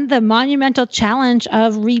on the monumental challenge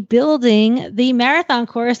of rebuilding the marathon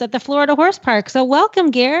course at the Florida Horse Park. So welcome,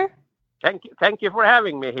 Garrett. Thank you for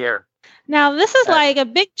having me here. Now, this is like a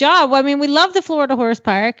big job. I mean, we love the Florida Horse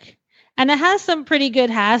Park. And it has some pretty good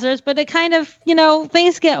hazards, but it kind of,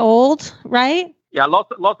 things get old, right? Yeah,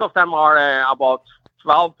 lots of them are about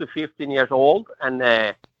 12 to 15 years old, and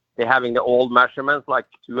they're having the old measurements, like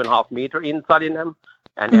 2.5 meters inside in them,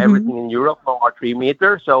 and everything in Europe are 3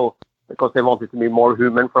 meters. So because they want it to be more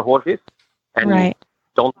human for horses, and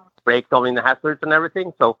don't break down in the hazards and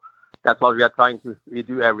everything. So that's what we are trying to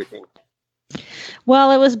redo everything.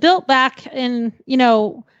 Well, it was built back in,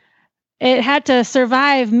 it had to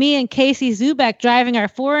survive me and Casey Zubek driving our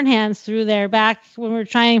four-in-hands through there back when we were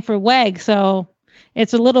trying for WEG. So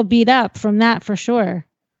it's a little beat up from that for sure.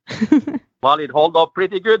 Well, it held up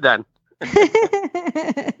pretty good then.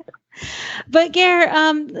 But Garrett,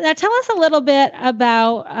 now tell us a little bit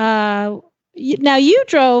about, now you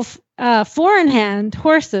drove four-in-hand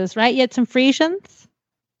horses, right? You had some Friesians?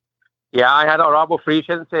 Yeah, I had Arabo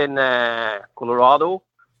Friesians in Colorado,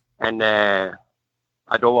 and I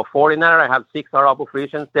drove a foreigner. I have 6 Arabo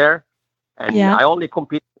Friesians there, and I only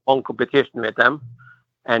compete on competition with them.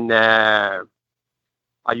 And I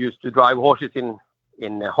used to drive horses in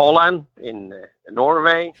Holland, in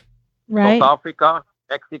Norway, South Africa,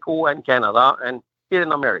 Mexico, and Canada, and here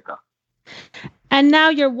in America. And now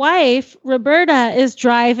your wife, Roberta, is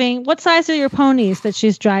driving. What size are your ponies that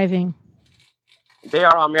she's driving? They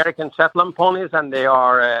are American Shetland ponies, and they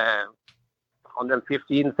are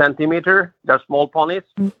 115 centimeter. They're small ponies.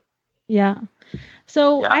 Yeah.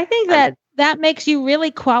 So I think that makes you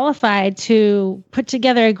really qualified to put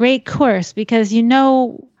together a great course, because you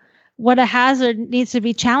know what a hazard needs to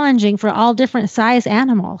be challenging for all different size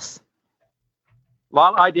animals.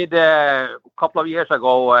 Well, I did a couple of years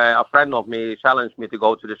ago, a friend of me challenged me to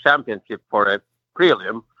go to the championship for a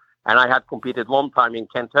prelim, and I had competed one time in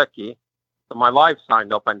Kentucky. So my wife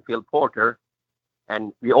signed up and Phil Porter,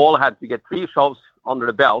 and we all had to get 3 shows under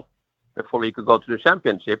the belt before we could go to the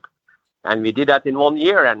championship. And we did that in 1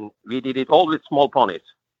 year, and we did it all with small ponies.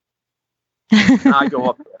 And I go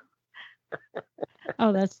up there.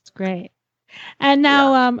 Oh, that's great. And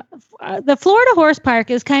now the Florida Horse Park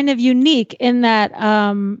is kind of unique in that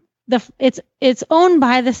it's owned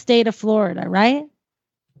by the state of Florida, right?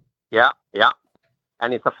 Yeah.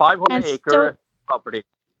 And it's a 500-acre property.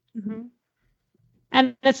 Mm-hmm.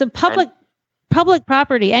 And it's a public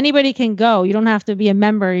property. Anybody can go. You don't have to be a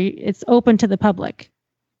member. It's open to the public.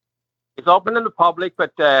 It's open to the public,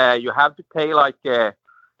 but you have to pay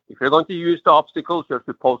if you're going to use the obstacles, you're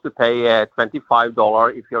supposed to pay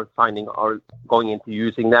 $25 if you're signing or going into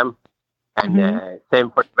using them. And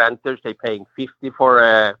same for inventors, they're paying $50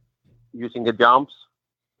 for using the jumps.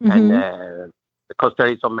 And because there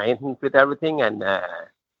is some maintenance with everything, but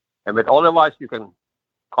otherwise you can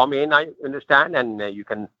come in, I understand, and you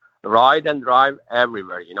can ride and drive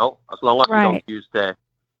everywhere, as long as you don't use the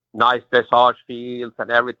nice dressage fields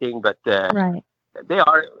and everything, but they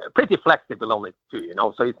are pretty flexible on it too,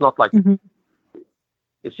 so it's not like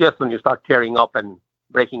it's just when you start tearing up and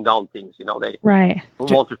breaking down things, they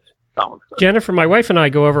want to sounds good. Jennifer, my wife and I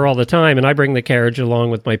go over all the time, and I bring the carriage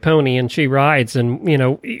along with my pony, and she rides. And, you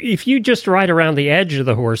know, if you just ride around the edge of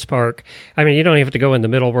the horse park, I mean, you don't even have to go in the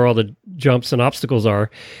middle where all the jumps and obstacles are.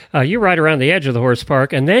 You ride around the edge of the horse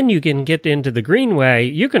park, and then you can get into the greenway.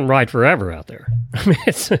 You can ride forever out there. I mean,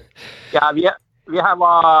 it's... Yeah, we have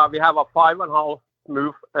a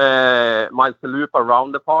 5.5 miles loop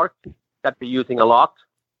around the park that we're using a lot.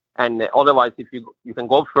 And otherwise, if you can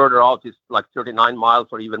go further out, it's like 39 miles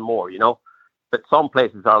or even more, you know. But some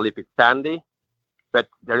places are a little bit sandy. But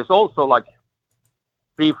there is also like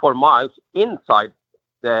 3-4 miles inside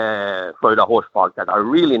the Florida Horse Park that are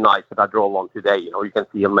really nice that I drove on today. You know, you can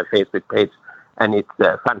see on my Facebook page, and it's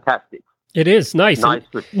fantastic. It is nice.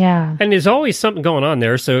 Yeah. And there's always something going on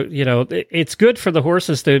there. So, you know, it's good for the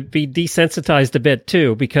horses to be desensitized a bit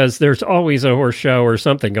too, because there's always a horse show or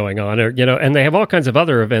something going on, or, you know, and they have all kinds of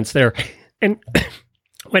other events there. And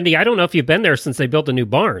Wendy, I don't know if you've been there since they built the new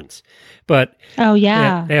barns, but oh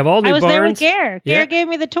yeah, they have all new barns. I was there with Gare. Gare gave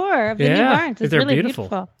me the tour of the new barns. It's really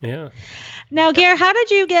beautiful. Yeah. Now, Gare, how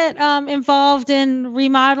did you get involved in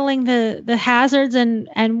remodeling the hazards, and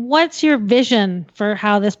what's your vision for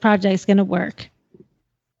how this project is going to work?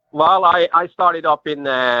 Well, I started up in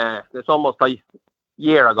it's almost a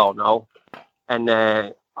year ago now, and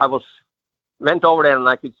I went over there and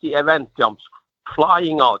I could see event jumps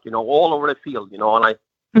flying out, you know, all over the field, you know, and I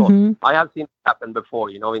thought, I have seen it happen before,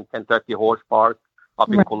 you know, in Kentucky Horse Park,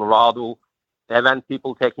 up in Colorado, the event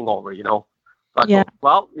people taking over, you know. So I thought,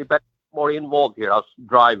 well, we better be more involved here as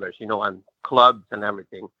drivers, you know, and clubs and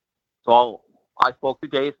everything. So I spoke to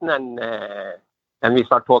Jason, and we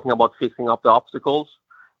started talking about fixing up the obstacles.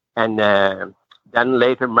 And then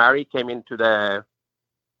later, Mary came into the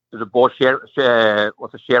board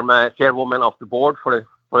chairwoman of the board for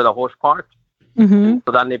the horse park. Mm-hmm.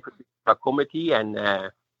 So then they put a committee, and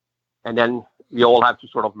then we all have to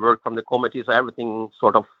sort of work from the committee, so everything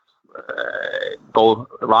sort of go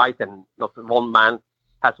right, and not one man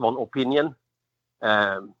has one opinion.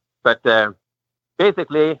 But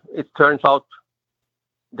basically, it turns out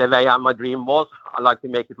the way my dream was, I like to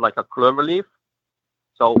make it like a clover leaf.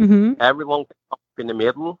 So everyone can up in the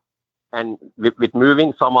middle, and with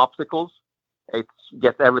moving some obstacles, it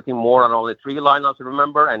gets everything more around the tree line, as you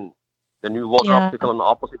remember, and the new water obstacle on the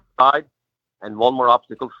opposite side, and one more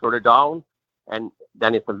obstacle further down. And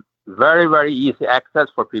then it's a very, very easy access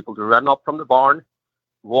for people to run up from the barn,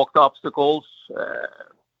 walk the obstacles,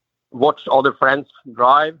 watch other friends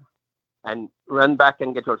drive, and run back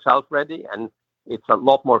and get yourself ready. And it's a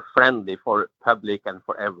lot more friendly for public and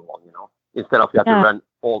for everyone, you know, instead of you have to run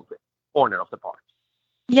all the corner of the park.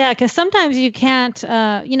 Yeah, because sometimes you can't,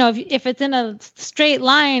 you know, if it's in a straight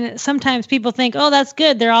line, sometimes people think, oh, that's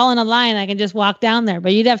good. They're all in a line. I can just walk down there.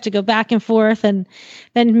 But you'd have to go back and forth. And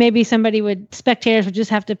then maybe spectators would just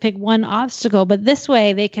have to pick one obstacle. But this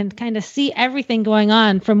way, they can kind of see everything going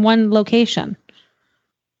on from one location.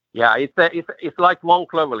 Yeah, it's like one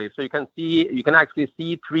clover leaf. So you can actually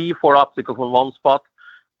see 3-4 obstacles in one spot.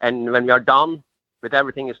 And when we are done with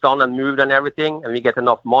everything is done and moved and everything, and we get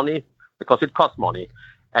enough money, because it costs money.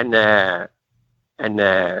 And then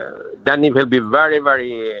it will be very,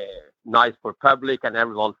 very nice for public and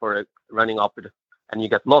everyone for running up with it. And you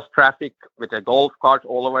get lost traffic with a golf cart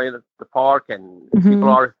all over the park, and people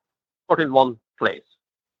are put in one place.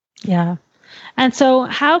 Yeah. And so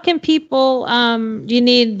how can people, do you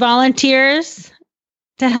need volunteers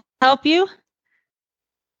to help you?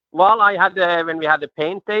 Well, I had, when we had the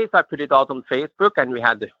paint days, I put it out on Facebook, and we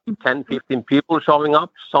had 10, 15 people showing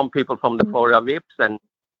up. Some people from the Florida Vips, and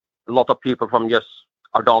a lot of people from just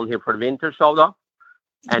are down here for the winter showed up.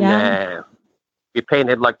 And we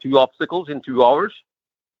painted like 2 obstacles in 2 hours.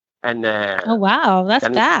 And oh, wow, that's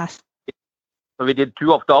fast. So we did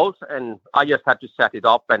 2 of those, and I just had to set it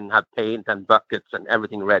up and have paint and buckets and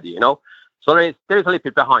everything ready, you know. So there's a little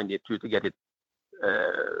bit behind it too to get it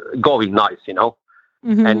going nice, you know.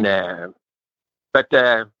 And but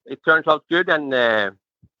it turns out good, and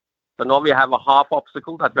so now we have a half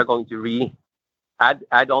obstacle that we're going to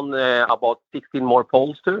add on about 16 more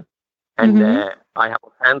poles to, and I have a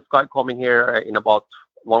fence guy coming here in about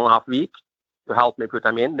 1.5 weeks to help me put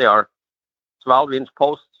them in. They are 12-inch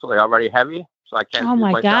posts, so they are very heavy, so I can't. Oh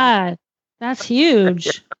my God, that's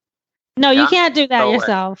huge! No, you can't do that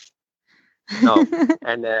yourself. No,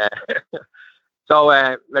 and so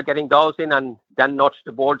we're getting those in, and then notch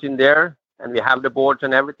the boards in there, and we have the boards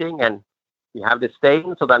and everything, and we have the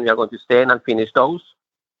stain, so then we are going to stain and finish those.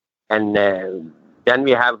 And then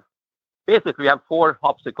we have 4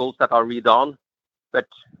 obstacles that are redone, but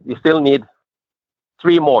we still need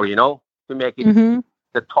 3 more, you know, to make it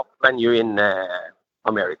the top venue in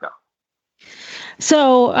America.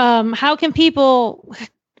 So, how can people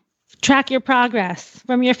track your progress?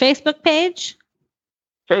 From your Facebook page?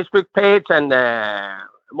 Facebook page, and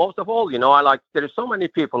most of all, there are so many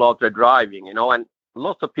people out there driving, and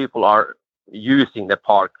lots of people are using the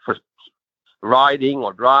park for riding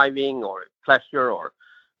or driving or pleasure, or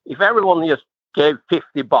if everyone just gave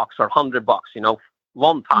 $50 or $100,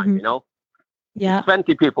 one time, Yeah.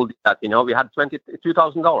 20 people did that, we had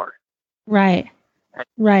 $2,000. Right.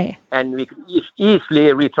 Right. And we could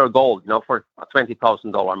easily reach our goal, for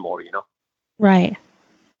 $20,000 more, Right.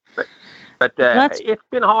 But it's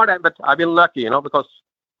been hard, but I've been lucky, because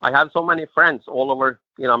I have so many friends all over,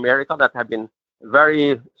 America that have been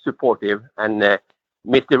very supportive. And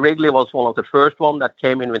Mr. Wrigley was one of the first one that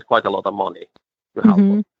came in with quite a lot of money to help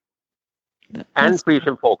us. And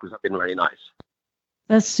Frisian Focus have been very nice.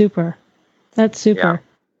 That's super. That's super.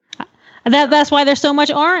 Yeah. That's why there's so much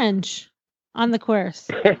orange on the course.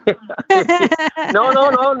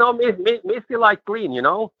 No. Misty like green,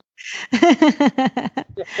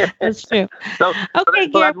 That's true. So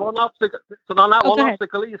that one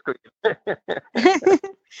obstacle is green.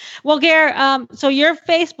 Well, Gare, so your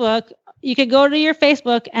Facebook, you could go to your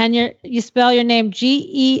Facebook and you spell your name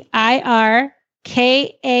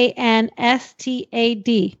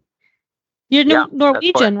GEIRKANSTAD. You're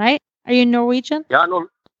Norwegian, right? Are you Norwegian? Yeah,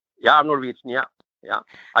 I'm Norwegian. Yeah.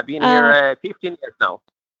 I've been here 15 years now.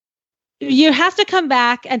 You have to come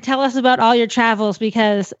back and tell us about all your travels,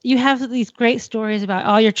 because you have these great stories about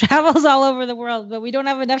all your travels all over the world, but we don't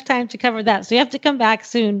have enough time to cover that. So you have to come back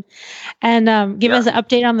soon and give us an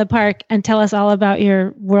update on the park and tell us all about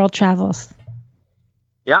your world travels.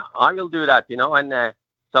 Yeah, I will do that, and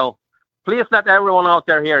so please let everyone out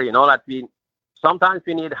there hear, that sometimes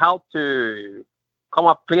we need help to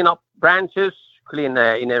clean up branches, clean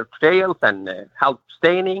inner trails, and help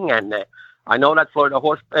staining. And I know that for the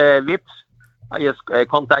horse whips, I just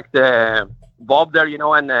contact Bob there,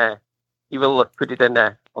 and he will put it on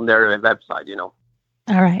their website, All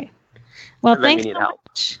right. Well, thanks so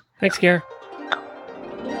much. Thanks, Gare.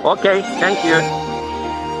 Okay, thank you.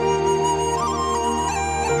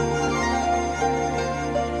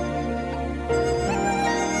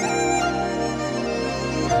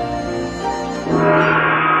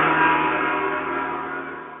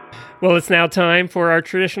 Well, it's now time for our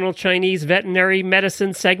traditional Chinese veterinary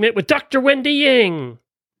medicine segment with Dr. Wendy Ying.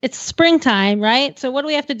 It's springtime, right? So what do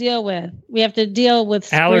we have to deal with? We have to deal with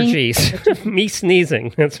allergies. Me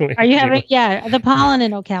sneezing. That's what. Are you having? Yeah, the pollen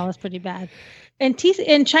in Ocala is pretty bad. In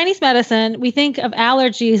Chinese medicine, we think of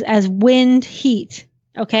allergies as wind, heat.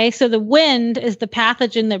 Okay, so the wind is the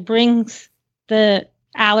pathogen that brings the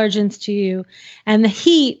allergens to you, and the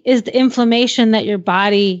heat is the inflammation that your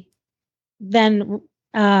body then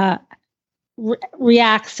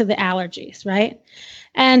reacts to the allergies, right?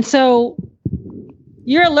 And so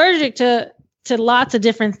you're allergic to lots of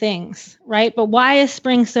different things, right? But why is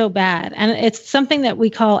spring so bad? And it's something that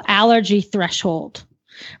we call allergy threshold,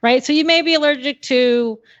 right? So you may be allergic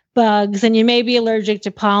to bugs, and you may be allergic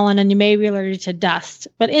to pollen, and you may be allergic to dust.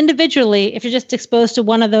 But individually, if you're just exposed to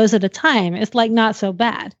one of those at a time, it's like not so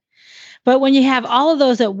bad. But when you have all of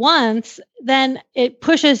those at once, then it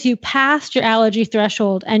pushes you past your allergy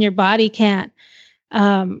threshold, and your body can't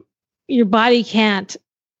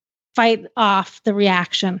fight off the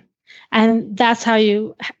reaction. And that's how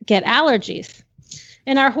you get allergies.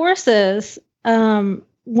 In our horses,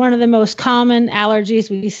 one of the most common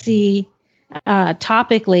allergies we see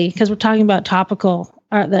topically, because we're talking about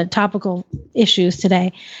the topical issues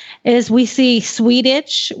today, is we see sweet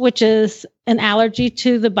itch, which is an allergy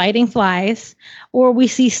to the biting flies, or we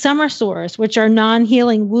see summer sores, which are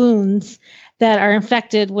non-healing wounds that are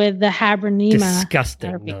infected with the Habronema.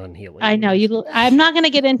 Disgusting non-healing. I know you. I'm not going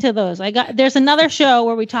to get into those. There's another show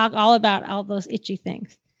where we talk all about all those itchy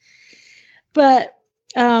things. But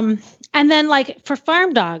and then like for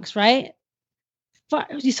farm dogs, right?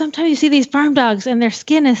 Sometimes you see these farm dogs and their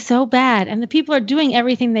skin is so bad, and the people are doing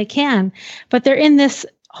everything they can, but they're in this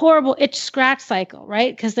horrible itch scratch cycle,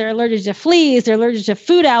 right? Because they're allergic to fleas, they're allergic to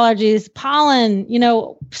food allergies, pollen,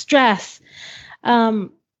 stress.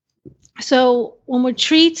 So when we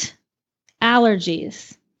treat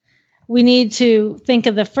allergies, we need to think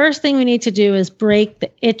of the first thing we need to do is break the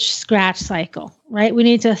itch scratch cycle, right? We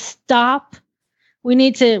need to stop. We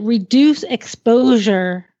need to reduce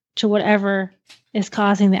exposure to whatever is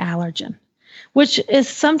causing the allergen, which is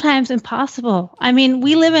sometimes impossible. I mean,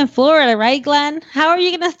 we live in Florida, right, Glenn? How are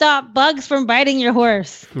you going to stop bugs from biting your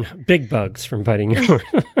horse? Big bugs from biting your horse.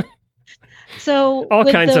 So all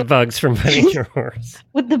kinds of bugs from biting your horse.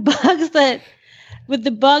 With the bugs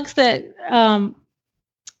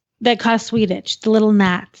that cause sweet itch, the little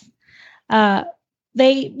gnats.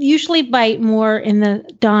 they usually bite more in the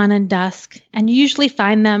dawn and dusk, and you usually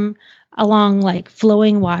find them along like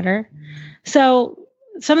flowing water. So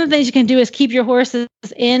some of the things you can do is keep your horses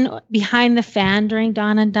in behind the fan during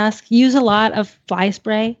dawn and dusk. Use a lot of fly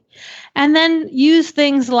spray. And then use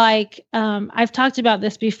things like, I've talked about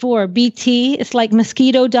this before, BT. It's like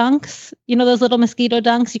mosquito dunks. You know those little mosquito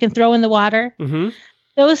dunks you can throw in the water? Mm-hmm.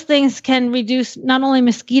 Those things can reduce not only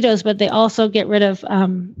mosquitoes, but they also get rid of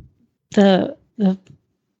the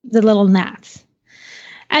little gnats.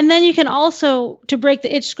 And then you can also, to break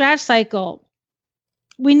the itch scratch cycle,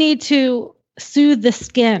 we need to soothe the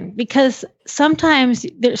skin, because sometimes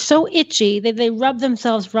they're so itchy that they rub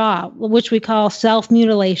themselves raw, which we call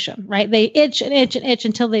self-mutilation, right? They itch and itch and itch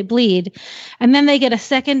until they bleed. And then they get a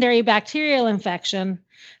secondary bacterial infection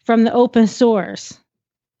from the open sores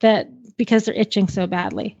because they're itching so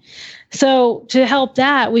badly. So to help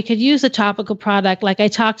that, we could use a topical product like I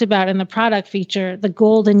talked about in the product feature, the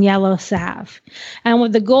golden yellow salve. And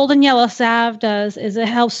what the golden yellow salve does is it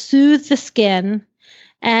helps soothe the skin,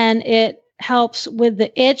 and it helps with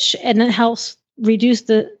the itch, and it helps reduce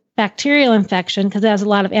the bacterial infection because it has a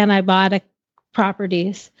lot of antibiotic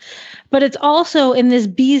properties. But it's also in this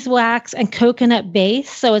beeswax and coconut base,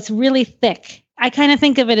 so it's really thick. I kind of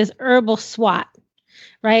think of it as herbal swat,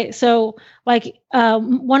 right? So like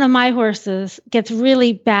one of my horses gets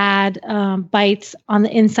really bad bites on the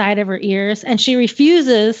inside of her ears, and she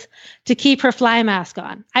refuses to keep her fly mask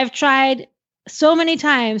on. I've tried so many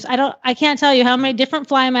times. I can't tell you how many different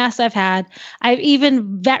fly masks I've had. I've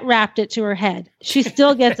even vet wrapped it to her head. She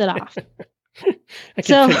still gets it off. I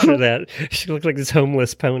can picture that. She looked like this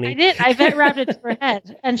homeless pony. I did. I vet wrapped it to her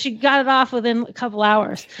head, and she got it off within a couple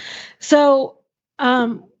hours. So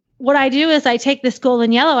what I do is I take this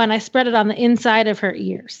golden yellow and I spread it on the inside of her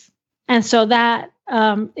ears. And so that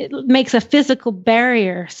it makes a physical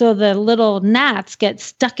barrier so the little gnats get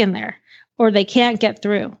stuck in there or they can't get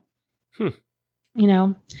through. You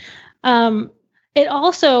know, it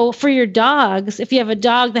also, for your dogs, if you have a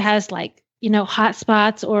dog that has like, you know, hot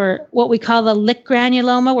spots or what we call the lick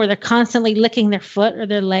granuloma, where they're constantly licking their foot or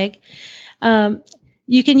their leg,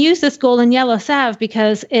 you can use this golden yellow salve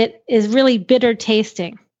because it is really bitter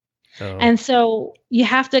tasting. Oh. And so you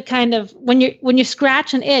have to kind of, when you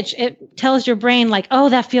scratch an itch, it tells your brain like, oh,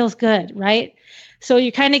 that feels good, right? So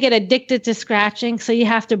you kind of get addicted to scratching. So you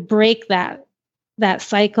have to break that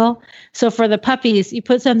cycle. So for the puppies, you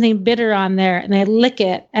put something bitter on there and they lick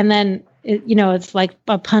it, and then it's like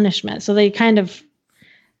a punishment. So they kind of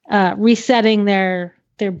resetting their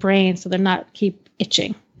brain so they're not keep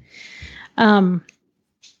itching.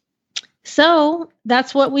 So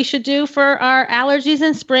that's what we should do for our allergies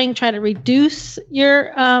in spring. Try to reduce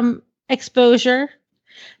your exposure.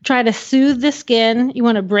 Try to soothe the skin. You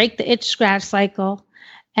want to break the itch scratch cycle,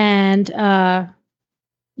 and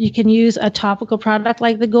you can use a topical product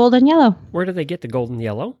like the Golden Yellow. Where do they get the Golden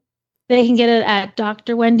Yellow? They can get it at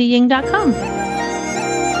drwendyying.com.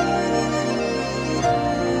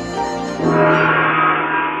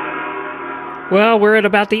 Well, we're at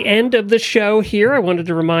about the end of the show here. I wanted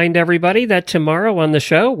to remind everybody that tomorrow on the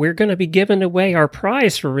show, we're going to be giving away our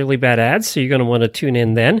prize for Really Bad Ads, so you're going to want to tune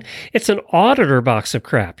in then. It's an auditor box of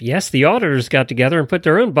crap. Yes, the auditors got together and put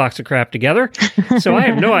their own box of crap together, so I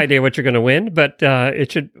have no idea what you're going to win, but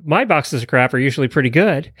my boxes of crap are usually pretty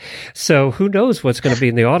good, so who knows what's going to be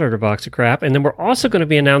in the auditor box of crap. And then we're also going to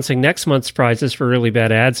be announcing next month's prizes for Really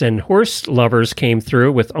Bad Ads, and horse lovers came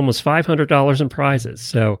through with almost $500 in prizes.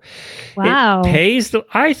 So wow.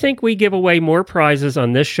 I think we give away more prizes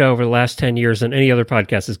on this show over the last 10 years than any other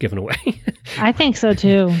podcast has given away. I think so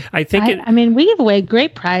too. I mean, we give away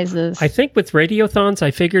great prizes. I think with Radiothons,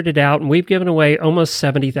 I figured it out, and we've given away almost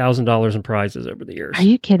 $70,000 in prizes over the years. Are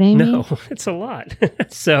you kidding me? No, it's a lot.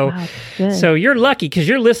 So, wow, so you're lucky because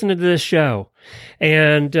you're listening to this show.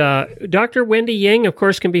 And Dr. Wendy Ying, of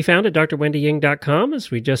course, can be found at drwendyying.com,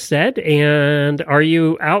 as we just said. And are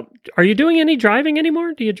you doing any driving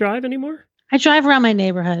anymore? Do you drive anymore? I drive around my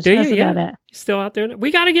neighborhood. Do you? That's about it. Still out there?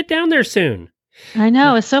 We got to get down there soon. I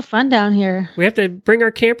know. It's so fun down here. We have to bring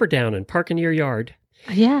our camper down and park in your yard.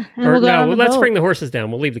 Yeah. Let's bring the horses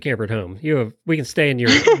down. We'll leave the camper at home. We can stay in your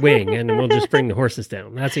wing, and we'll just bring the horses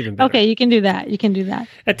down. That's even better. Okay, you can do that.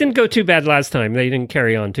 That didn't go too bad last time. They didn't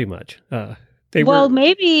carry on too much.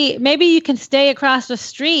 Maybe you can stay across the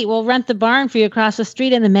street. We'll rent the barn for you across the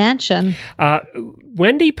street in the mansion.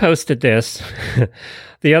 Wendy posted this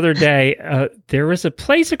the other day. There was a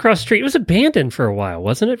place across the street. It was abandoned for a while,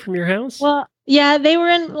 wasn't it, from your house? Well, yeah, they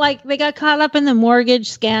were they got caught up in the mortgage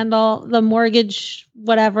scandal, the mortgage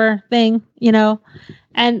whatever thing,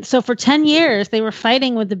 And so for 10 years, they were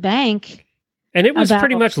fighting with the bank And it was about-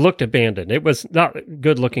 pretty much looked abandoned. It was not a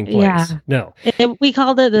good-looking place. Yeah. No. We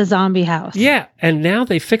called it the zombie house. Yeah, and now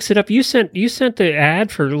they fix it up. You sent the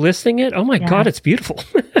ad for listing it. Oh my God, it's beautiful.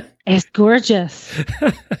 It's gorgeous.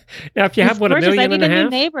 Now, if you have It's what, $1.5 gorgeous. I need a new million?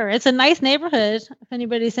 neighbor. It's a nice neighborhood. If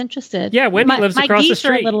anybody's interested. Yeah, Wendy lives across the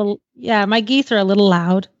street. My geese are a little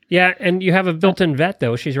loud. Yeah, and you have a built-in vet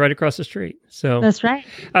though. She's right across the street. So That's right.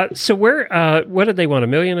 So where? What did they want? $1.5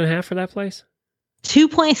 million for that place?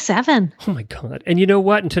 2.7. Oh my God! And you know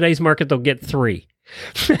what? In today's market, they'll get 3.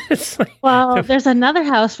 It's like, Well, there's another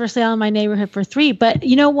house for sale in my neighborhood for 3. But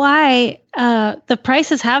you know why? The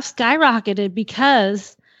prices have skyrocketed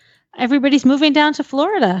because everybody's moving down to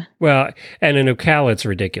Florida. well, and in Ocala, it's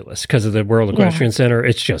ridiculous because of the World Equestrian Center.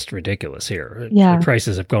 It's just ridiculous here. Yeah. The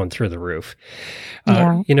prices have gone through the roof.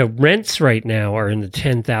 Yeah. You know, rents right now are in the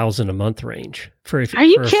 $10,000 a month range Are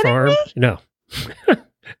you for a kidding farm. me? No.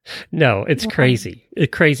 No, it's crazy.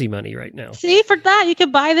 It's crazy money right now. See, for that, you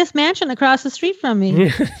could buy this mansion across the street from me.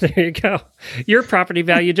 There you go. Your property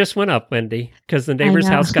value just went up, Wendy, because the neighbor's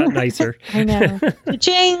know. house got nicer. I know.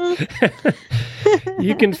 Ching!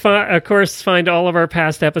 You can, of course, find all of our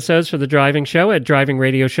past episodes for The Driving Show at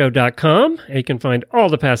drivingradioshow.com. You can find all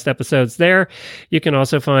the past episodes there. You can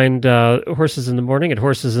also find Horses in the Morning at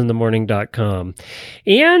horsesinthemorning.com.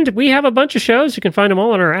 And we have a bunch of shows. You can find them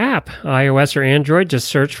all on our app, iOS or Android. Just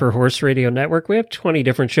search for Horse Radio Network. We have 20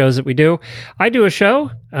 different shows that we do. I do a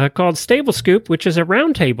show called Stable Scoop, which is a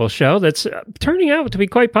roundtable show that's turning out to be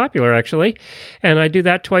quite popular, actually. And I do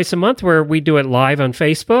that twice a month where we do it live on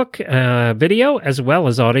Facebook, video, as well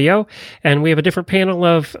as audio. And we have a different panel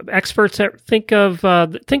of experts that think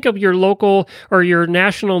of your local or your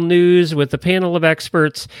national news with the panel of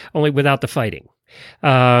experts, only without the fighting.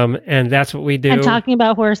 And that's what we do. And talking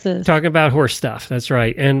about horses. Talking about horse stuff. That's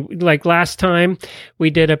right. And like last time, we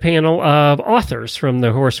did a panel of authors from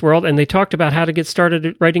the horse world, and they talked about how to get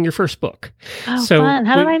started writing your first book. Oh, fun.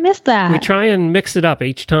 How did I miss that? We try and mix it up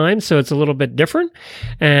each time, so it's a little bit different.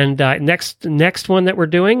 And next one that we're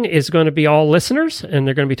doing is going to be all listeners, and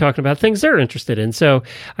they're going to be talking about things they're interested in. So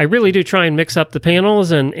I really do try and mix up the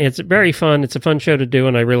panels, and it's very fun. It's a fun show to do,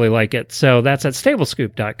 and I really like it. So that's at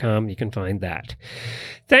stablescoop.com. You can find that.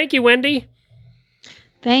 Thank you, Wendy.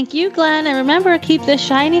 Thank you, Glenn. And remember, keep the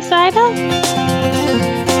shiny side up.